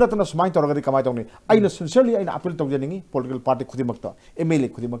अदु नतना सुमाइ तौरगदि कमाइ तौनी आइना सिंसियरली आइना अपील तौजनिंगी पॉलिटिकल पार्टी खुदिमक्ता एमएलए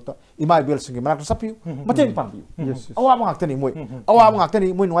खुदिमक्ता इमा बेल सिंग मनाक सपियु मतेंग पांबियु अवा माक्तनी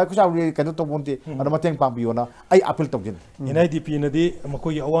मोय नुवाइ खुसा कनो तोबोंती अद मतेंग पांबियुना आई अपील तौजन एनआईडीपी नदी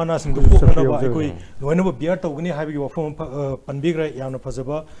मकोई अवाना सिंग पोखनबा अकोई लोइनबो beer तौगनी हाबिगी वफम पनबिग्रा यामना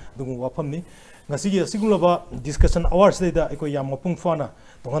फजबा दुगु वफमनी ngasi sigulaba discussion hours da akoy yam mapung fana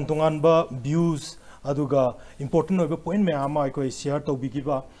tongan tongan ba views aduga important oiba point me ama akoy share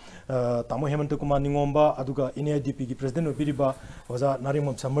tawbigiba tamo hemant kumar ningomba aduga NIDP gi president obiriba oza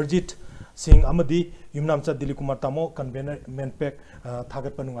narimam samarjit sing amadi yumnamcha dili kumar tamo convener menpek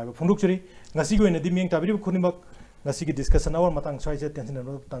thagat panungai ba phundukchuri ngasi go enadi mieng tabiri khunimak ngasi gi discussion hour matang soise tension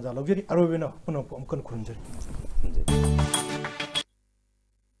no tanja logjeri arobena puno amkan khunjari